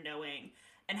Western knowing,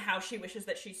 and how she wishes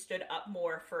that she stood up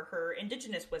more for her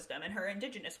Indigenous wisdom and her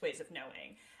Indigenous ways of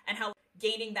knowing, and how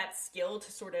gaining that skill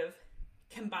to sort of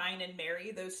combine and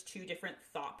marry those two different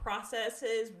thought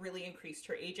processes really increased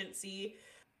her agency.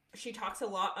 She talks a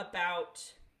lot about,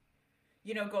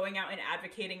 you know, going out and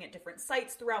advocating at different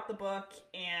sites throughout the book,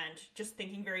 and just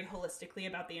thinking very holistically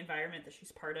about the environment that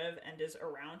she's part of and is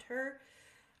around her.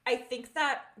 I think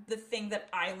that the thing that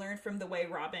I learned from the way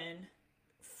Robin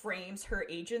frames her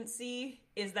agency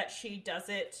is that she does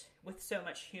it with so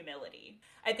much humility.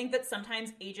 I think that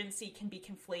sometimes agency can be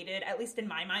conflated, at least in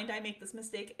my mind, I make this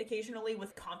mistake occasionally,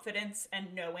 with confidence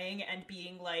and knowing and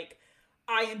being like,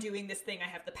 I am doing this thing, I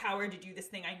have the power to do this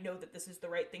thing, I know that this is the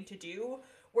right thing to do.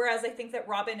 Whereas I think that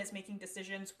Robin is making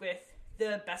decisions with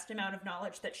the best amount of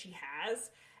knowledge that she has,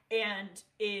 and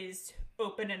is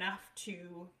open enough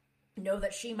to know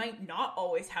that she might not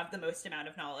always have the most amount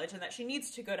of knowledge and that she needs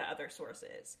to go to other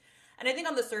sources. And I think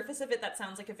on the surface of it, that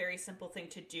sounds like a very simple thing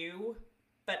to do,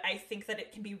 but I think that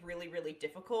it can be really, really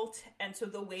difficult. And so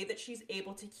the way that she's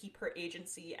able to keep her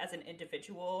agency as an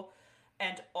individual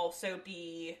and also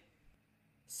be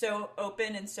so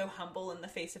open and so humble in the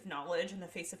face of knowledge, in the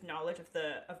face of knowledge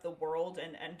of the world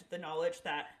and the knowledge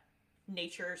that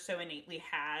nature so innately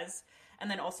has,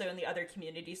 and then also in the other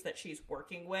communities that she's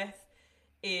working with,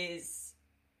 is,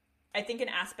 I think, an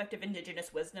aspect of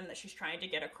Indigenous wisdom that she's trying to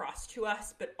get across to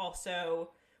us, but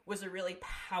also was a really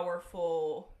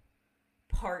powerful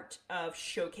part of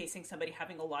showcasing somebody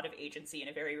having a lot of agency in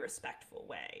a very respectful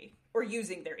way, or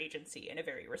using their agency in a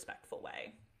very respectful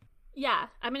way. Yeah,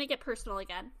 I'm gonna get personal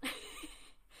again.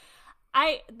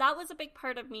 That was a big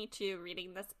part of me too,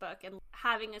 reading this book and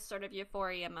having a sort of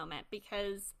euphoria moment,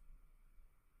 because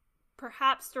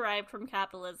perhaps derived from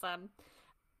capitalism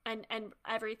and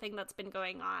everything that's been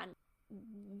going on,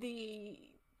 the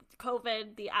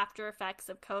COVID, the after effects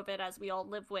of COVID as we all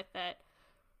live with it,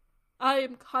 I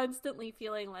am constantly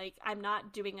feeling like I'm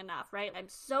not doing enough, right? I'm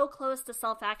so close to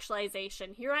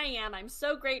self-actualization. Here I am. I'm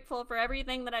so grateful for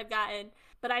everything that I've gotten,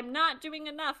 but I'm not doing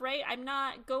enough, right? I'm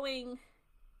not going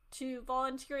to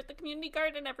volunteer at the community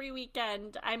garden every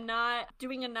weekend. I'm not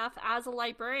doing enough as a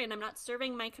librarian. I'm not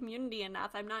serving my community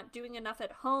enough. I'm not doing enough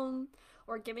at home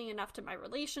or giving enough to my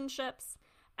relationships.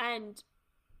 And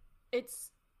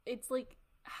it's like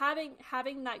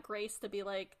having that grace to be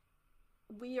like,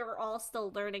 we are all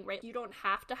still learning, right? You don't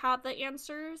have to have the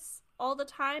answers all the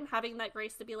time. Having that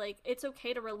grace to be like, it's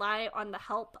okay to rely on the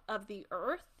help of the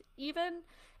earth, even.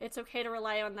 It's okay to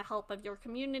rely on the help of your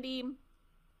community.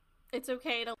 It's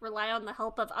okay to rely on the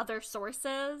help of other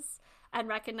sources and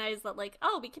recognize that, like,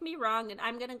 oh, we can be wrong, and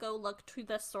I'm going to go look to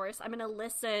this source. I'm going to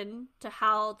listen to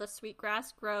how the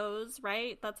sweetgrass grows,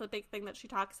 right? That's a big thing that she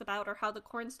talks about, or how the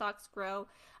corn stalks grow.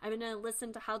 I'm going to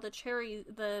listen to how the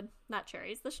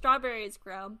strawberries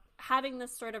grow. Having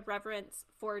this sort of reverence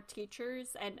for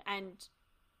teachers and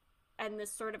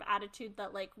this sort of attitude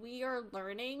that, like, we are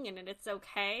learning and it's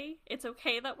okay. It's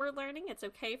okay that we're learning. It's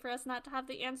okay for us not to have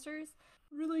the answers.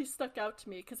 Really stuck out to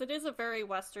me, because it is a very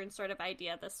Western sort of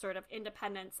idea, this sort of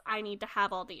independence. I need to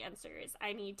have all the answers.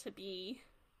 I need to be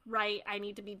right. I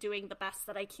need to be doing the best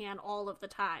that I can all of the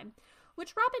time,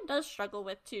 which Robin does struggle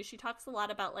with too. She talks a lot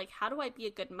about, like, how do I be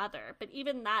a good mother? But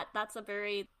even that's a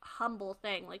very humble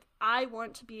thing. Like, I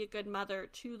want to be a good mother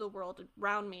to the world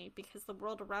around me because the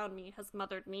world around me has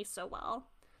mothered me so well.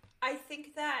 I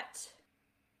think that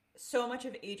so much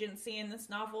of agency in this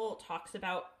novel talks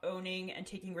about owning and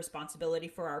taking responsibility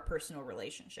for our personal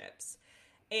relationships.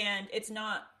 And it's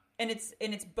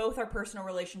both our personal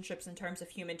relationships in terms of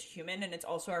human to human, and it's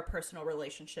also our personal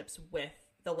relationships with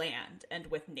the land and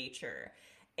with nature.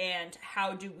 And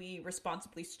how do we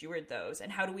responsibly steward those? And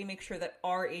how do we make sure that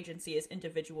our agency as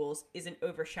individuals isn't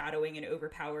overshadowing and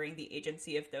overpowering the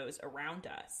agency of those around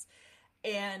us?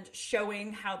 And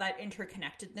showing how that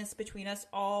interconnectedness between us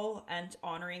all, and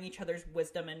honoring each other's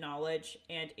wisdom and knowledge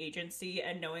and agency,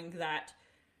 and knowing that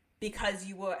because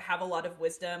you have a lot of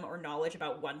wisdom or knowledge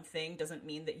about one thing doesn't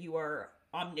mean that you are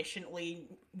omnisciently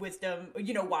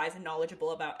wise and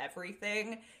knowledgeable about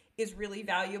everything, is really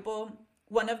valuable.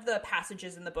 One of the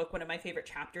passages in the book, one of my favorite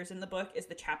chapters in the book, is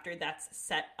the chapter that's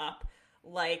set up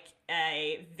like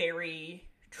a very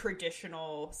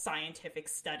traditional scientific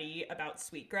study about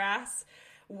sweetgrass,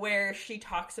 where she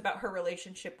talks about her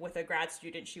relationship with a grad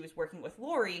student she was working with,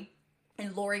 Lori,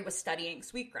 and Lori was studying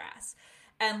sweetgrass.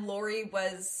 And Lori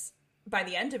was, by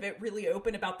the end of it, really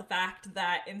open about the fact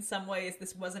that in some ways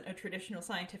this wasn't a traditional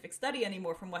scientific study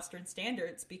anymore from Western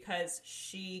standards, because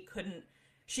she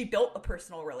built a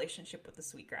personal relationship with the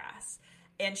sweetgrass,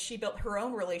 and she built her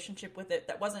own relationship with it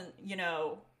that wasn't,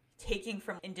 taking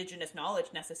from Indigenous knowledge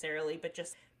necessarily, but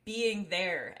just being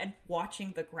there and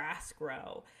watching the grass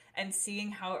grow and seeing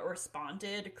how it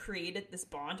responded created this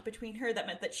bond between her that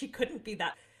meant that she couldn't be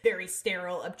that very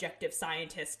sterile, objective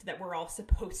scientist that we're all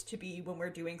supposed to be when we're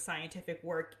doing scientific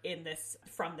work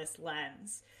from this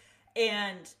lens.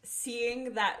 And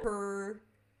seeing that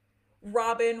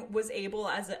Robin was able,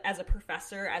 as a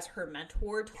professor, as her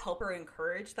mentor, to help her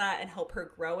encourage that and help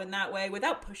her grow in that way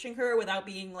without pushing her, without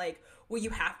being like, well,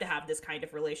 you have to have this kind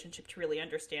of relationship to really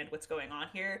understand what's going on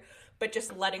here, but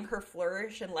just letting her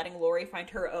flourish and letting Lori find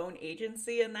her own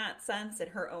agency in that sense, and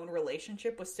her own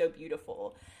relationship was so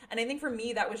beautiful. And I think for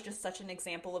me, that was just such an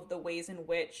example of the ways in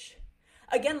which,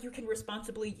 again, you can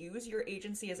responsibly use your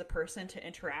agency as a person to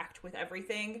interact with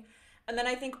everything. And then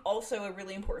I think also a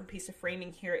really important piece of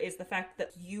framing here is the fact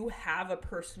that you have a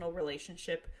personal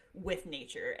relationship with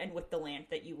nature and with the land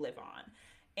that you live on.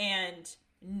 And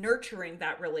nurturing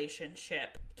that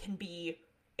relationship can be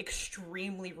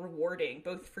extremely rewarding,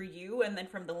 both for you and then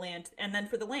from the land, and then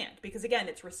for the land, because again,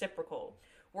 it's reciprocal.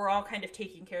 We're all kind of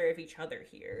taking care of each other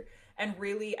here. And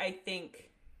really, I think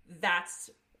that's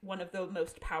one of the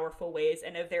most powerful ways,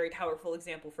 and a very powerful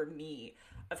example for me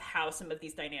of how some of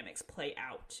these dynamics play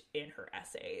out in her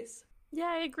essays. Yeah,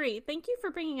 I agree. Thank you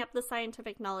for bringing up the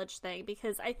scientific knowledge thing,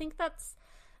 because I think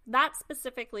that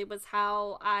specifically was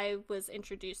how I was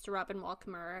introduced to Robin Wall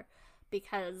Kimmerer,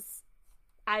 because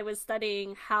I was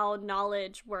studying how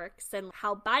knowledge works and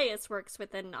how bias works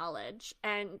within knowledge.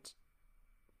 And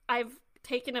I've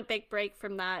taken a big break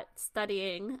from that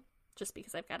studying just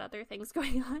because I've got other things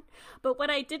going on. But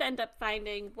what I did end up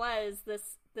finding was the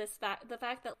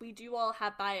fact that we do all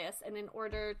have bias, and in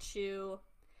order to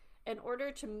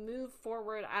move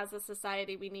forward as a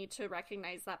society, we need to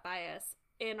recognize that bias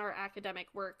in our academic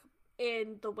work,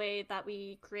 in the way that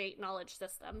we create knowledge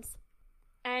systems.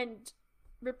 And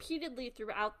repeatedly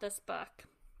throughout this book,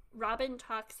 Robin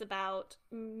talks about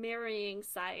marrying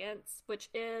science, which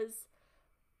is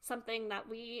something that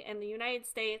we in the United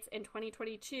States in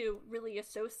 2022 really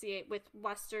associate with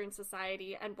Western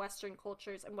society and Western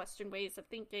cultures and Western ways of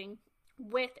thinking,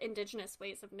 with Indigenous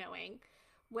ways of knowing,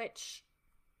 which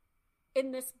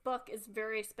in this book is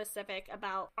very specific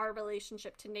about our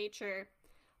relationship to nature.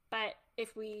 But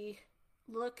if we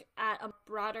look at a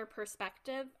broader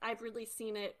perspective, I've really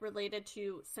seen it related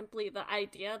to simply the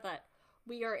idea that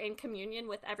we are in communion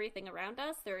with everything around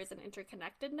us. There is an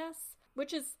interconnectedness,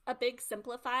 which is a big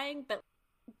simplifying, but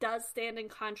does stand in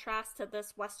contrast to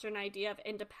this Western idea of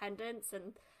independence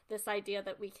and this idea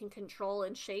that we can control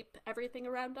and shape everything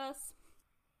around us.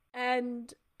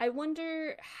 And I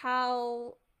wonder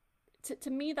how, to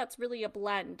me, that's really a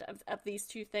blend of these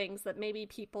two things that maybe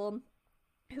people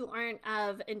who aren't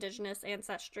of Indigenous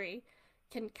ancestry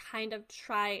can kind of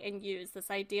try and use.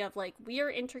 This idea of like, we are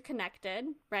interconnected,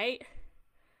 right?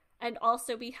 And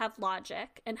also we have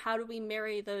logic, and how do we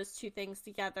marry those two things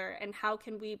together, and how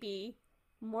can we be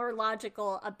more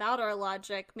logical about our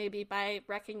logic, maybe by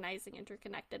recognizing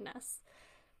interconnectedness.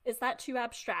 Is that too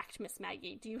abstract, Miss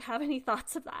Maggie? Do you have any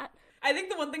thoughts of that? I think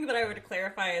the one thing that I would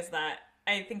clarify is that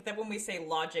I think that when we say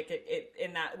logic, it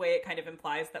in that way, it kind of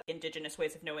implies that Indigenous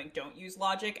ways of knowing don't use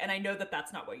logic. And I know that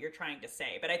that's not what you're trying to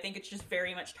say, but I think it's just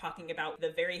very much talking about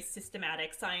the very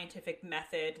systematic scientific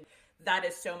method that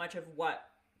is so much of what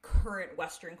current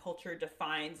Western culture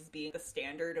defines as being the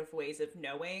standard of ways of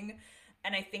knowing.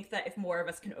 And I think that if more of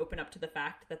us can open up to the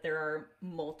fact that there are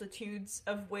multitudes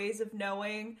of ways of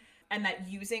knowing, and that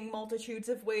using multitudes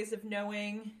of ways of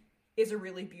knowing is a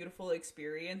really beautiful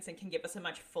experience and can give us a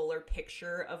much fuller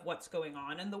picture of what's going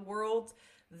on in the world,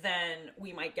 then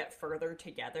we might get further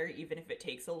together, even if it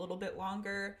takes a little bit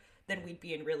longer, then we'd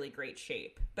be in really great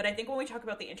shape. But I think when we talk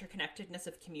about the interconnectedness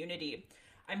of community,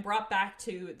 I'm brought back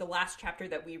to the last chapter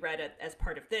that we read as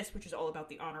part of this, which is all about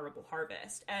the honorable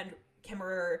harvest. And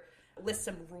Kimmerer lists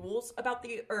some rules about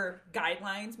or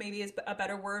guidelines, maybe is a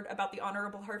better word, about the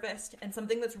honorable harvest. And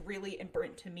something that's really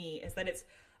important to me is that it's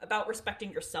about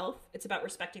respecting yourself. It's about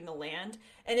respecting the land.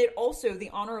 And it also, the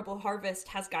honorable harvest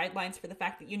has guidelines for the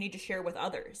fact that you need to share with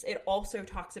others. It also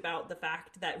talks about the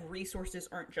fact that resources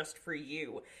aren't just for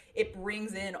you. It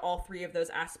brings in all three of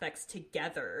those aspects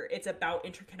together. It's about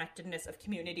interconnectedness of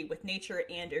community with nature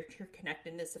and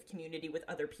interconnectedness of community with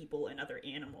other people and other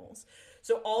animals.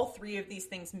 So all three of these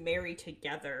things marry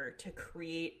together to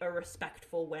create a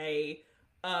respectful way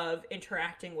of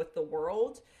interacting with the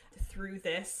world through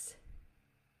this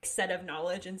set of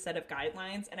knowledge and set of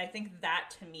guidelines. And I think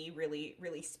that to me really,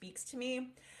 really speaks to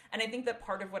me. And I think that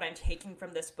part of what I'm taking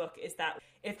from this book is that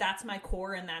if that's my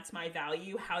core and that's my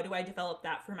value, how do I develop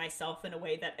that for myself in a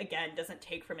way that, again, doesn't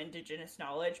take from Indigenous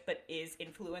knowledge, but is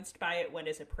influenced by it when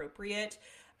is appropriate?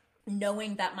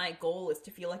 Knowing that my goal is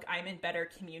to feel like I'm in better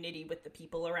community with the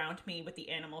people around me, with the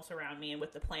animals around me, and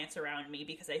with the plants around me,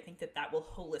 because I think that that will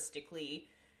holistically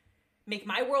make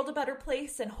my world a better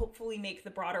place and hopefully make the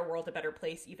broader world a better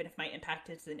place, even if my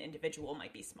impact as an individual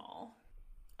might be small.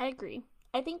 I agree.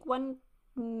 I think one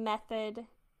method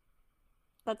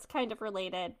that's kind of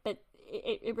related, but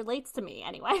it relates to me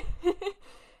anyway,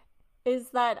 is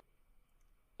that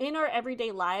in our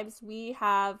everyday lives, we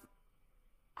have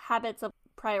habits of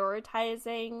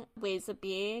prioritizing ways of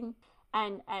being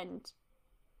and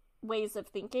ways of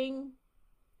thinking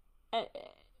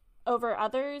over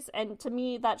others. And to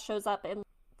me, that shows up in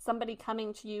somebody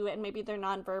coming to you and maybe they're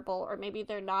nonverbal, or maybe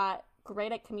they're not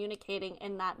great at communicating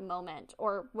in that moment,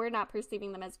 or we're not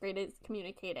perceiving them as great at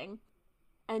communicating.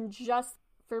 And just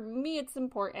for me, it's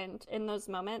important in those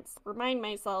moments, remind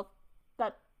myself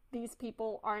that these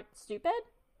people aren't stupid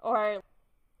or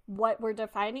what we're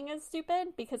defining as stupid,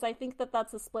 because I think that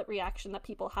that's a split reaction that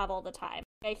people have all the time.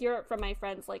 I hear it from my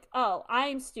friends like, oh,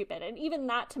 I'm stupid. And even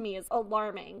that to me is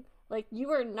alarming. Like, you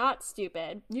are not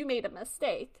stupid. You made a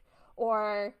mistake.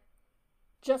 Or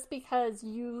just because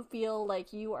you feel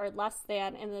like you are less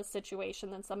than in this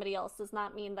situation than somebody else does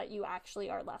not mean that you actually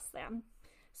are less than.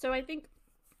 So I think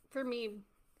for me,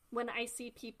 when I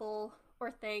see people or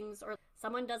things, or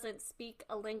someone doesn't speak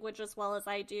a language as well as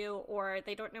I do, or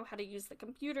they don't know how to use the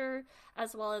computer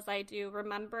as well as I do,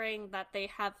 remembering that they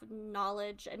have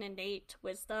knowledge and innate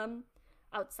wisdom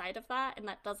outside of that, and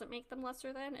that doesn't make them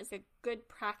lesser than, is a good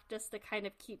practice to kind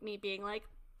of keep me being like,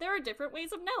 there are different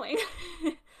ways of knowing.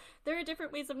 There are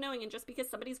different ways of knowing, and just because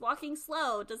somebody's walking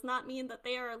slow does not mean that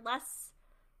they are less.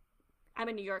 I'm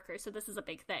a New Yorker, so this is a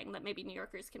big thing that maybe New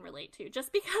Yorkers can relate to.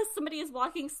 Just because somebody is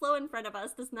walking slow in front of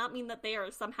us does not mean that they are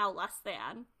somehow less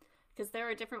than. Because there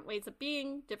are different ways of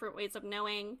being, different ways of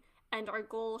knowing, and our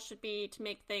goal should be to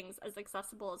make things as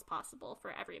accessible as possible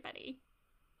for everybody.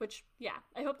 Which, yeah,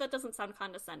 I hope that doesn't sound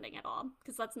condescending at all,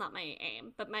 because that's not my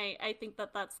aim. But I think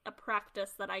that that's a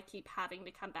practice that I keep having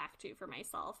to come back to for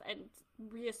myself and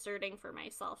reasserting for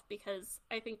myself, because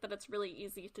I think that it's really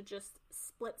easy to just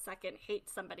split-second hate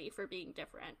somebody for being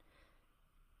different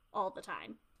all the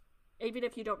time. Even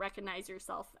if you don't recognize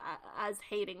yourself as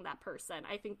hating that person.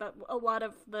 I think that a lot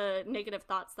of the negative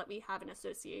thoughts that we have in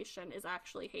association is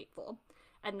actually hateful,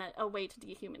 and that a way to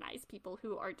dehumanize people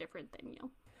who are different than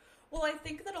you. Well, I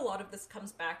think that a lot of this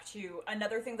comes back to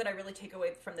another thing that I really take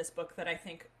away from this book that I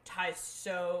think ties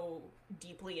so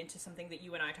deeply into something that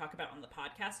you and I talk about on the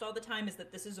podcast all the time, is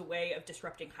that this is a way of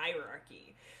disrupting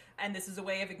hierarchy. And this is a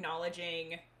way of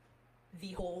acknowledging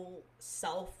the whole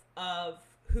self of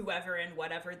whoever and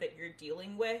whatever that you're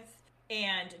dealing with,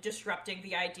 and disrupting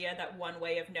the idea that one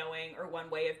way of knowing or one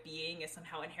way of being is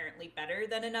somehow inherently better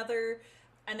than another.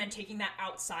 And then taking that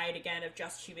outside again of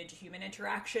just human to human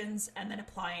interactions and then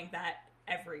applying that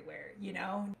everywhere, you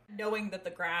know? Knowing that the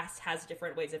grass has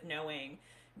different ways of knowing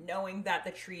that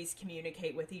the trees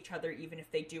communicate with each other even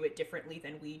if they do it differently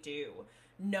than we do,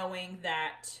 knowing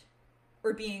that,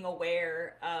 or being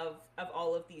aware of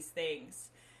all of these things.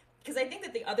 Because I think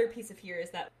that the other piece of here is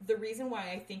that the reason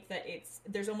why I think that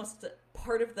there's almost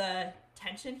part of the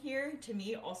tension here, to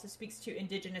me, also speaks to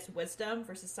indigenous wisdom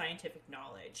versus scientific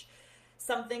knowledge.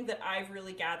 Something that I've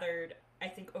really gathered, I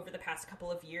think, over the past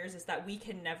couple of years is that we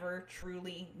can never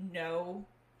truly know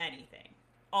anything.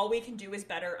 All we can do is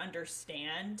better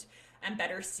understand and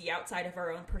better see outside of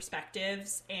our own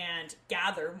perspectives and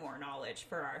gather more knowledge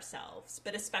for ourselves.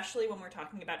 But especially when we're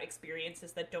talking about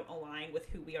experiences that don't align with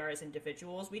who we are as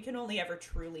individuals, we can only ever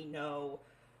truly know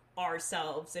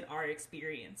ourselves and our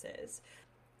experiences.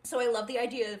 So I love the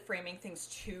idea of framing things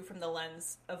too from the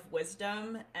lens of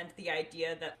wisdom, and the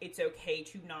idea that it's okay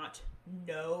to not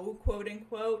know, quote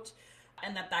unquote,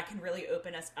 and that can really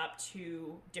open us up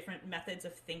to different methods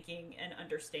of thinking and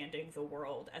understanding the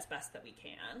world as best that we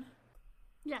can.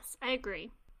 Yes, I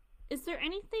agree. Is there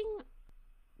anything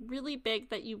really big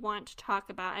that you want to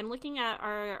talk about? I'm looking at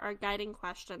our guiding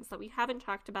questions that we haven't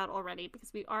talked about already,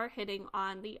 because we are hitting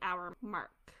on the hour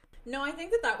mark. No, I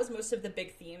think that was most of the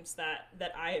big themes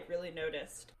that I had really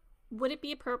noticed. Would it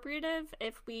be appropriative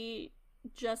if we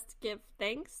just give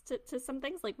thanks to some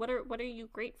things? Like, what are you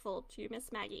grateful to,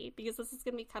 Miss Maggie? Because this is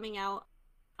going to be coming out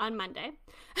on Monday.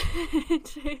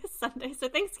 Today is Sunday, so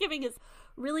Thanksgiving is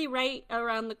really right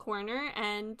around the corner,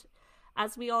 and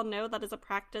as we all know, that is a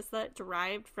practice that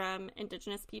derived from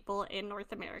indigenous people in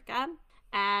North America,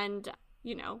 and,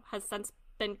 you know, has since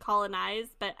been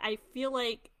colonized. But I feel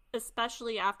like,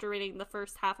 especially after reading the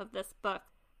first half of this book,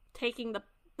 taking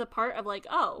the part of like,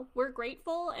 oh, we're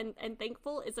grateful and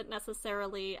thankful isn't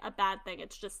necessarily a bad thing.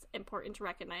 It's just important to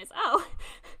recognize, oh,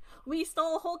 we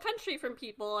stole a whole country from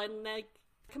people and like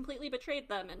completely betrayed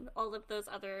them, and all of those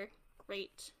other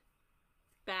great,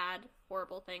 bad,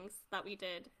 horrible things that we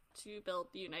did to build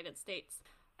the United States.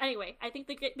 Anyway, I think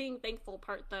the being thankful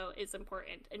part, though, is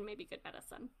important and maybe good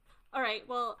medicine. All right,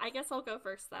 well, I guess I'll go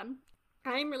first then.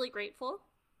 I'm really grateful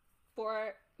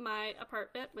for my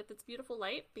apartment with its beautiful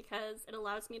light, because it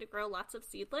allows me to grow lots of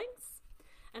seedlings,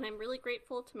 and I'm really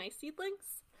grateful to my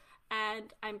seedlings,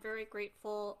 and I'm very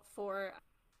grateful for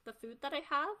the food that I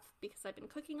have, because I've been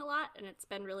cooking a lot and it's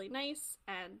been really nice,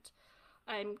 and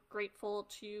I'm grateful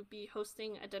to be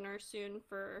hosting a dinner soon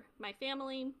for my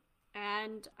family,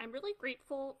 and I'm really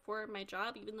grateful for my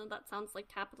job, even though that sounds like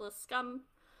capitalist scum,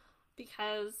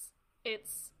 because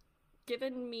it's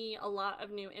given me a lot of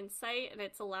new insight, and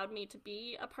it's allowed me to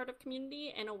be a part of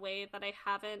community in a way that I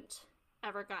haven't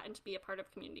ever gotten to be a part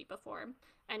of community before,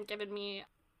 and given me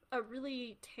a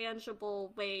really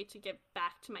tangible way to give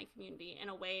back to my community in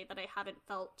a way that I haven't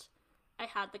felt I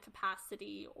had the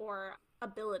capacity or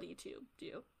ability to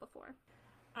do before.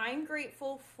 I'm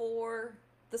grateful for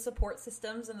the support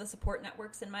systems and the support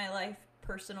networks in my life,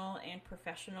 personal and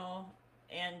professional,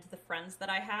 and the friends that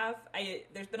I have.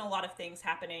 There's been a lot of things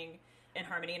happening in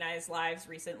Harmony and I's lives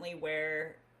recently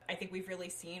where I think we've really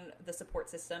seen the support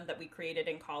system that we created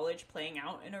in college playing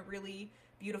out in a really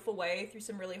beautiful way through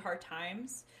some really hard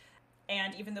times.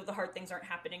 And even though the hard things aren't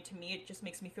happening to me, it just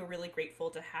makes me feel really grateful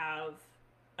to have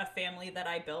a family that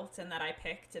I built and that I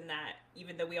picked, and that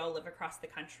even though we all live across the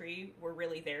country, we're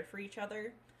really there for each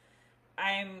other.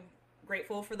 I'm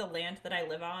grateful for the land that I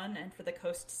live on and for the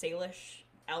Coast Salish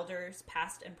elders,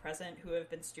 past and present, who have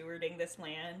been stewarding this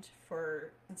land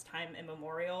since time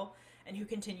immemorial, and who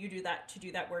continue to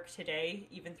do that work today,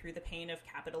 even through the pain of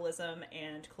capitalism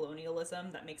and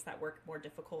colonialism that makes that work more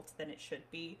difficult than it should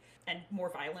be and more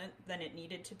violent than it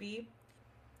needed to be.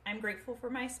 I'm grateful for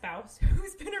my spouse,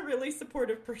 who's been a really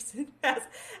supportive person as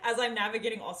I'm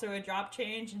navigating also a job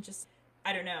change and just,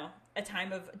 I don't know, a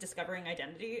time of discovering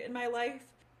identity in my life.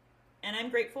 And I'm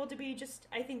grateful to be just,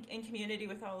 I think, in community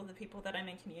with all of the people that I'm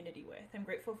in community with. I'm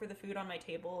grateful for the food on my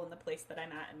table and the place that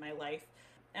I'm at in my life.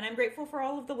 And I'm grateful for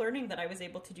all of the learning that I was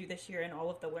able to do this year and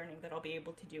all of the learning that I'll be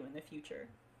able to do in the future.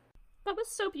 That was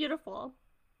so beautiful.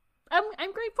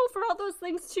 I'm grateful for all those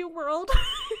things too, world.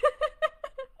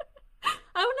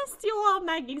 I want to steal all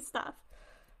Maggie's stuff.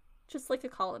 Just like a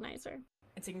colonizer.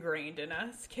 It's ingrained in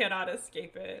us. Cannot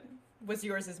escape it. What's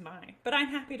yours is mine. But I'm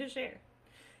happy to share.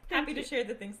 Happy to share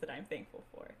the things that I'm thankful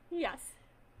for. Yes.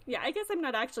 Yeah, I guess I'm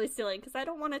not actually stealing because I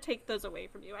don't want to take those away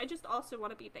from you. I just also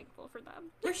want to be thankful for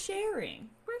them. We're sharing.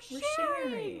 We're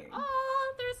sharing.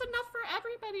 Oh, there's enough for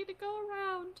everybody to go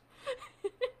around.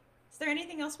 Is there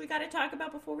anything else we got to talk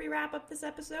about before we wrap up this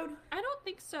episode? I don't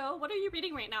think so. What are you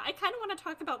reading right now? I kind of want to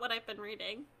talk about what I've been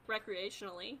reading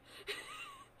recreationally.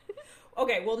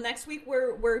 Okay, well, next week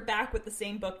we're back with the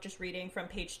same book, just reading from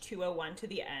page 201 to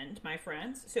the end, my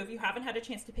friends. So if you haven't had a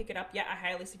chance to pick it up yet, I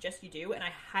highly suggest you do, and I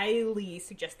highly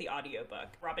suggest the audiobook.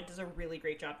 Robin does a really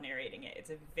great job narrating it. It's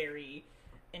a very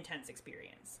intense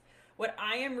experience. What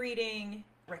I am reading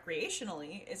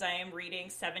recreationally is I am reading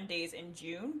 7 Days in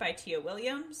June by Tia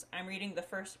Williams. I'm reading The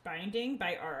First Binding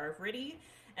by R.R. Vriddy,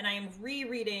 and I am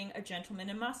rereading A Gentleman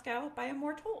in Moscow by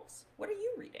Amor Towles. What are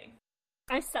you reading?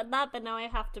 I said that, but now I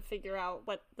have to figure out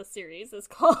what the series is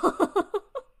called.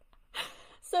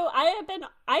 So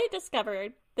I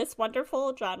discovered this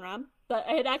wonderful genre that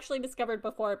I had actually discovered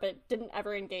before, but didn't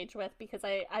ever engage with because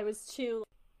I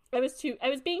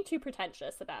was being too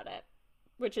pretentious about it,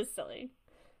 which is silly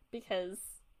because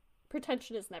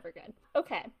pretension is never good.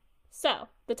 Okay. So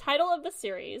the title of the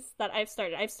series that I've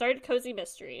started Cozy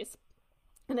Mysteries.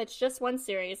 And it's just one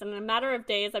series, and in a matter of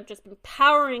days, I've just been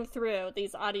powering through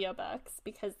these audiobooks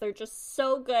because they're just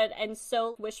so good and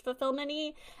so wish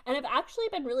fulfillment-y. And have actually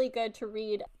been really good to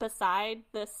read beside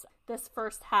this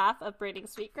first half of Braiding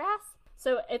Sweetgrass.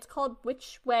 So it's called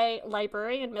Which Way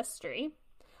Librarian Mystery.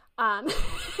 And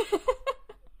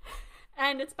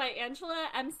it's by Angela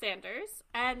M. Sanders.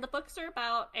 And the books are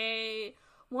about a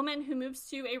woman who moves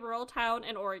to a rural town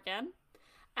in Oregon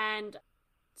and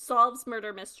solves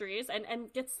murder mysteries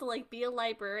and gets to like be a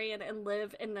librarian and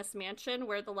live in this mansion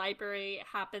where the library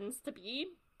happens to be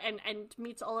and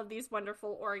meets all of these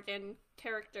wonderful Oregon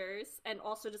characters and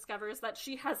also discovers that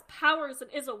she has powers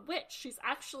and is a witch. She's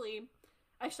actually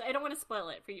I don't want to spoil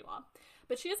it for you all,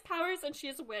 but she has powers and she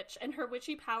is a witch, and her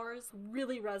witchy powers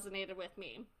really resonated with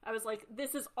me. I was like,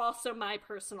 this is also my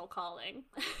personal calling.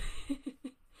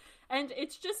 And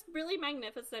it's just really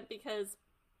magnificent because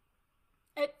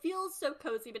it feels so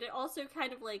cozy, but it also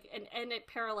kind of like, and it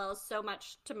parallels so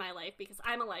much to my life because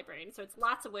I'm a librarian, so it's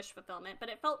lots of wish fulfillment, but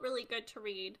it felt really good to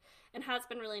read and has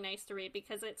been really nice to read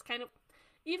because it's kind of,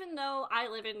 even though I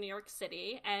live in New York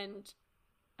City and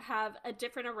have a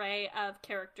different array of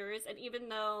characters, and even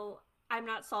though I'm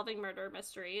not solving murder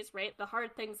mysteries, right, the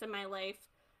hard things in my life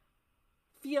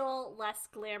feel less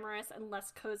glamorous and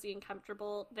less cozy and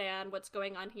comfortable than what's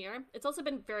going on here. It's also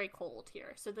been very cold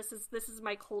here, so this is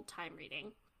my cold time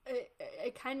reading.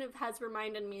 It kind of has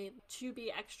reminded me to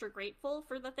be extra grateful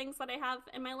for the things that I have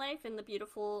in my life and the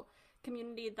beautiful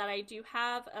community that I do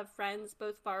have of friends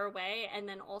both far away and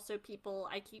then also people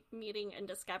I keep meeting and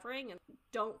discovering and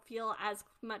don't feel as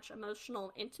much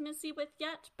emotional intimacy with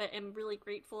yet, but am really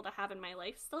grateful to have in my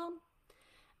life still.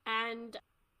 And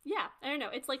yeah, I don't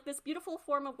know. It's like this beautiful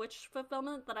form of wish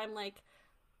fulfillment that I'm like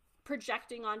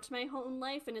projecting onto my own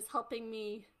life and is helping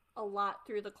me a lot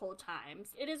through the cold times.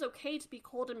 It is okay to be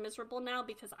cold and miserable now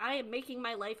because I am making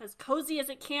my life as cozy as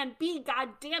it can be, god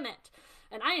damn it.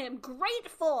 And I am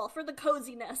grateful for the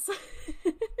coziness.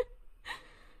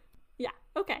 Yeah,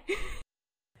 okay.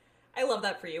 I love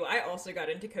that for you. I also got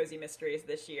into cozy mysteries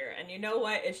this year. And you know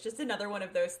what? It's just another one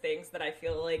of those things that I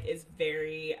feel like is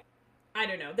very... I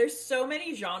don't know. There's so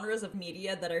many genres of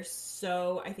media that are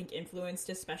so, I think, influenced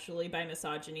especially by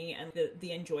misogyny, and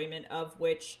the enjoyment of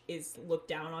which is looked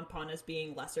down upon as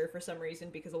being lesser for some reason,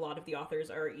 because a lot of the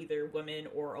authors are either women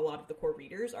or a lot of the core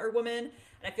readers are women.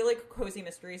 And I feel like cozy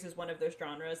mysteries is one of those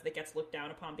genres that gets looked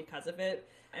down upon because of it,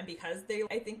 and because they,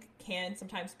 I think, can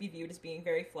sometimes be viewed as being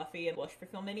very fluffy and wish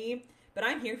fulfillment-y. But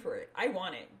I'm here for it. I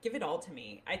want it. Give it all to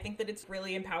me. I think that it's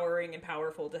really empowering and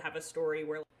powerful to have a story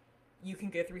where you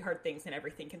can go through hard things and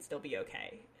everything can still be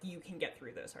okay. You can get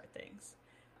through those hard things.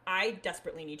 I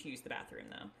desperately need to use the bathroom,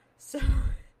 though. So,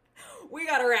 we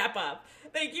gotta wrap up.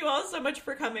 Thank you all so much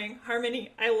for coming. Harmony,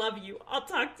 I love you. I'll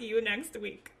talk to you next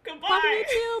week. Goodbye! Love you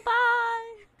too,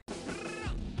 bye!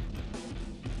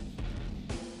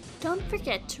 Don't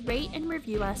forget to rate and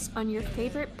review us on your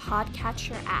favorite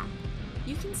podcatcher app.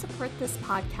 You can support this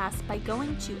podcast by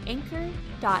going to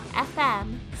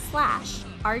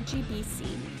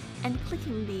anchor.fm/RGBC and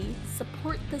clicking the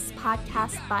Support This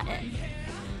Podcast button.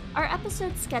 Our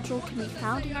episode schedule can be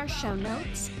found in our show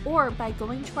notes or by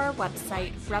going to our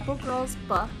website,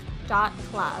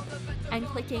 rebelgirlsbook.club, and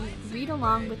clicking Read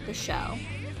Along with the Show.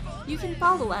 You can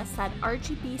follow us at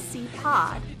RGBC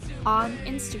Pod on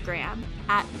Instagram,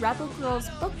 at Rebel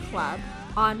Girls Book Club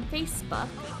on Facebook,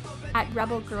 at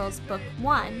Rebel Girls Book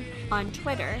 1 on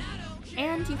Twitter,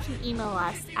 and you can email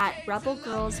us at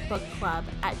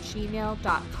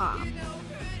rebelgirlsbookclub@gmail.com.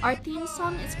 Our theme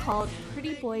song is called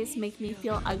Pretty Boys Make Me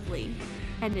Feel Ugly,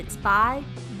 and it's by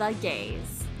The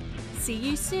Gays. See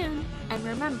you soon, and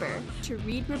remember to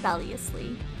read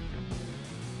rebelliously.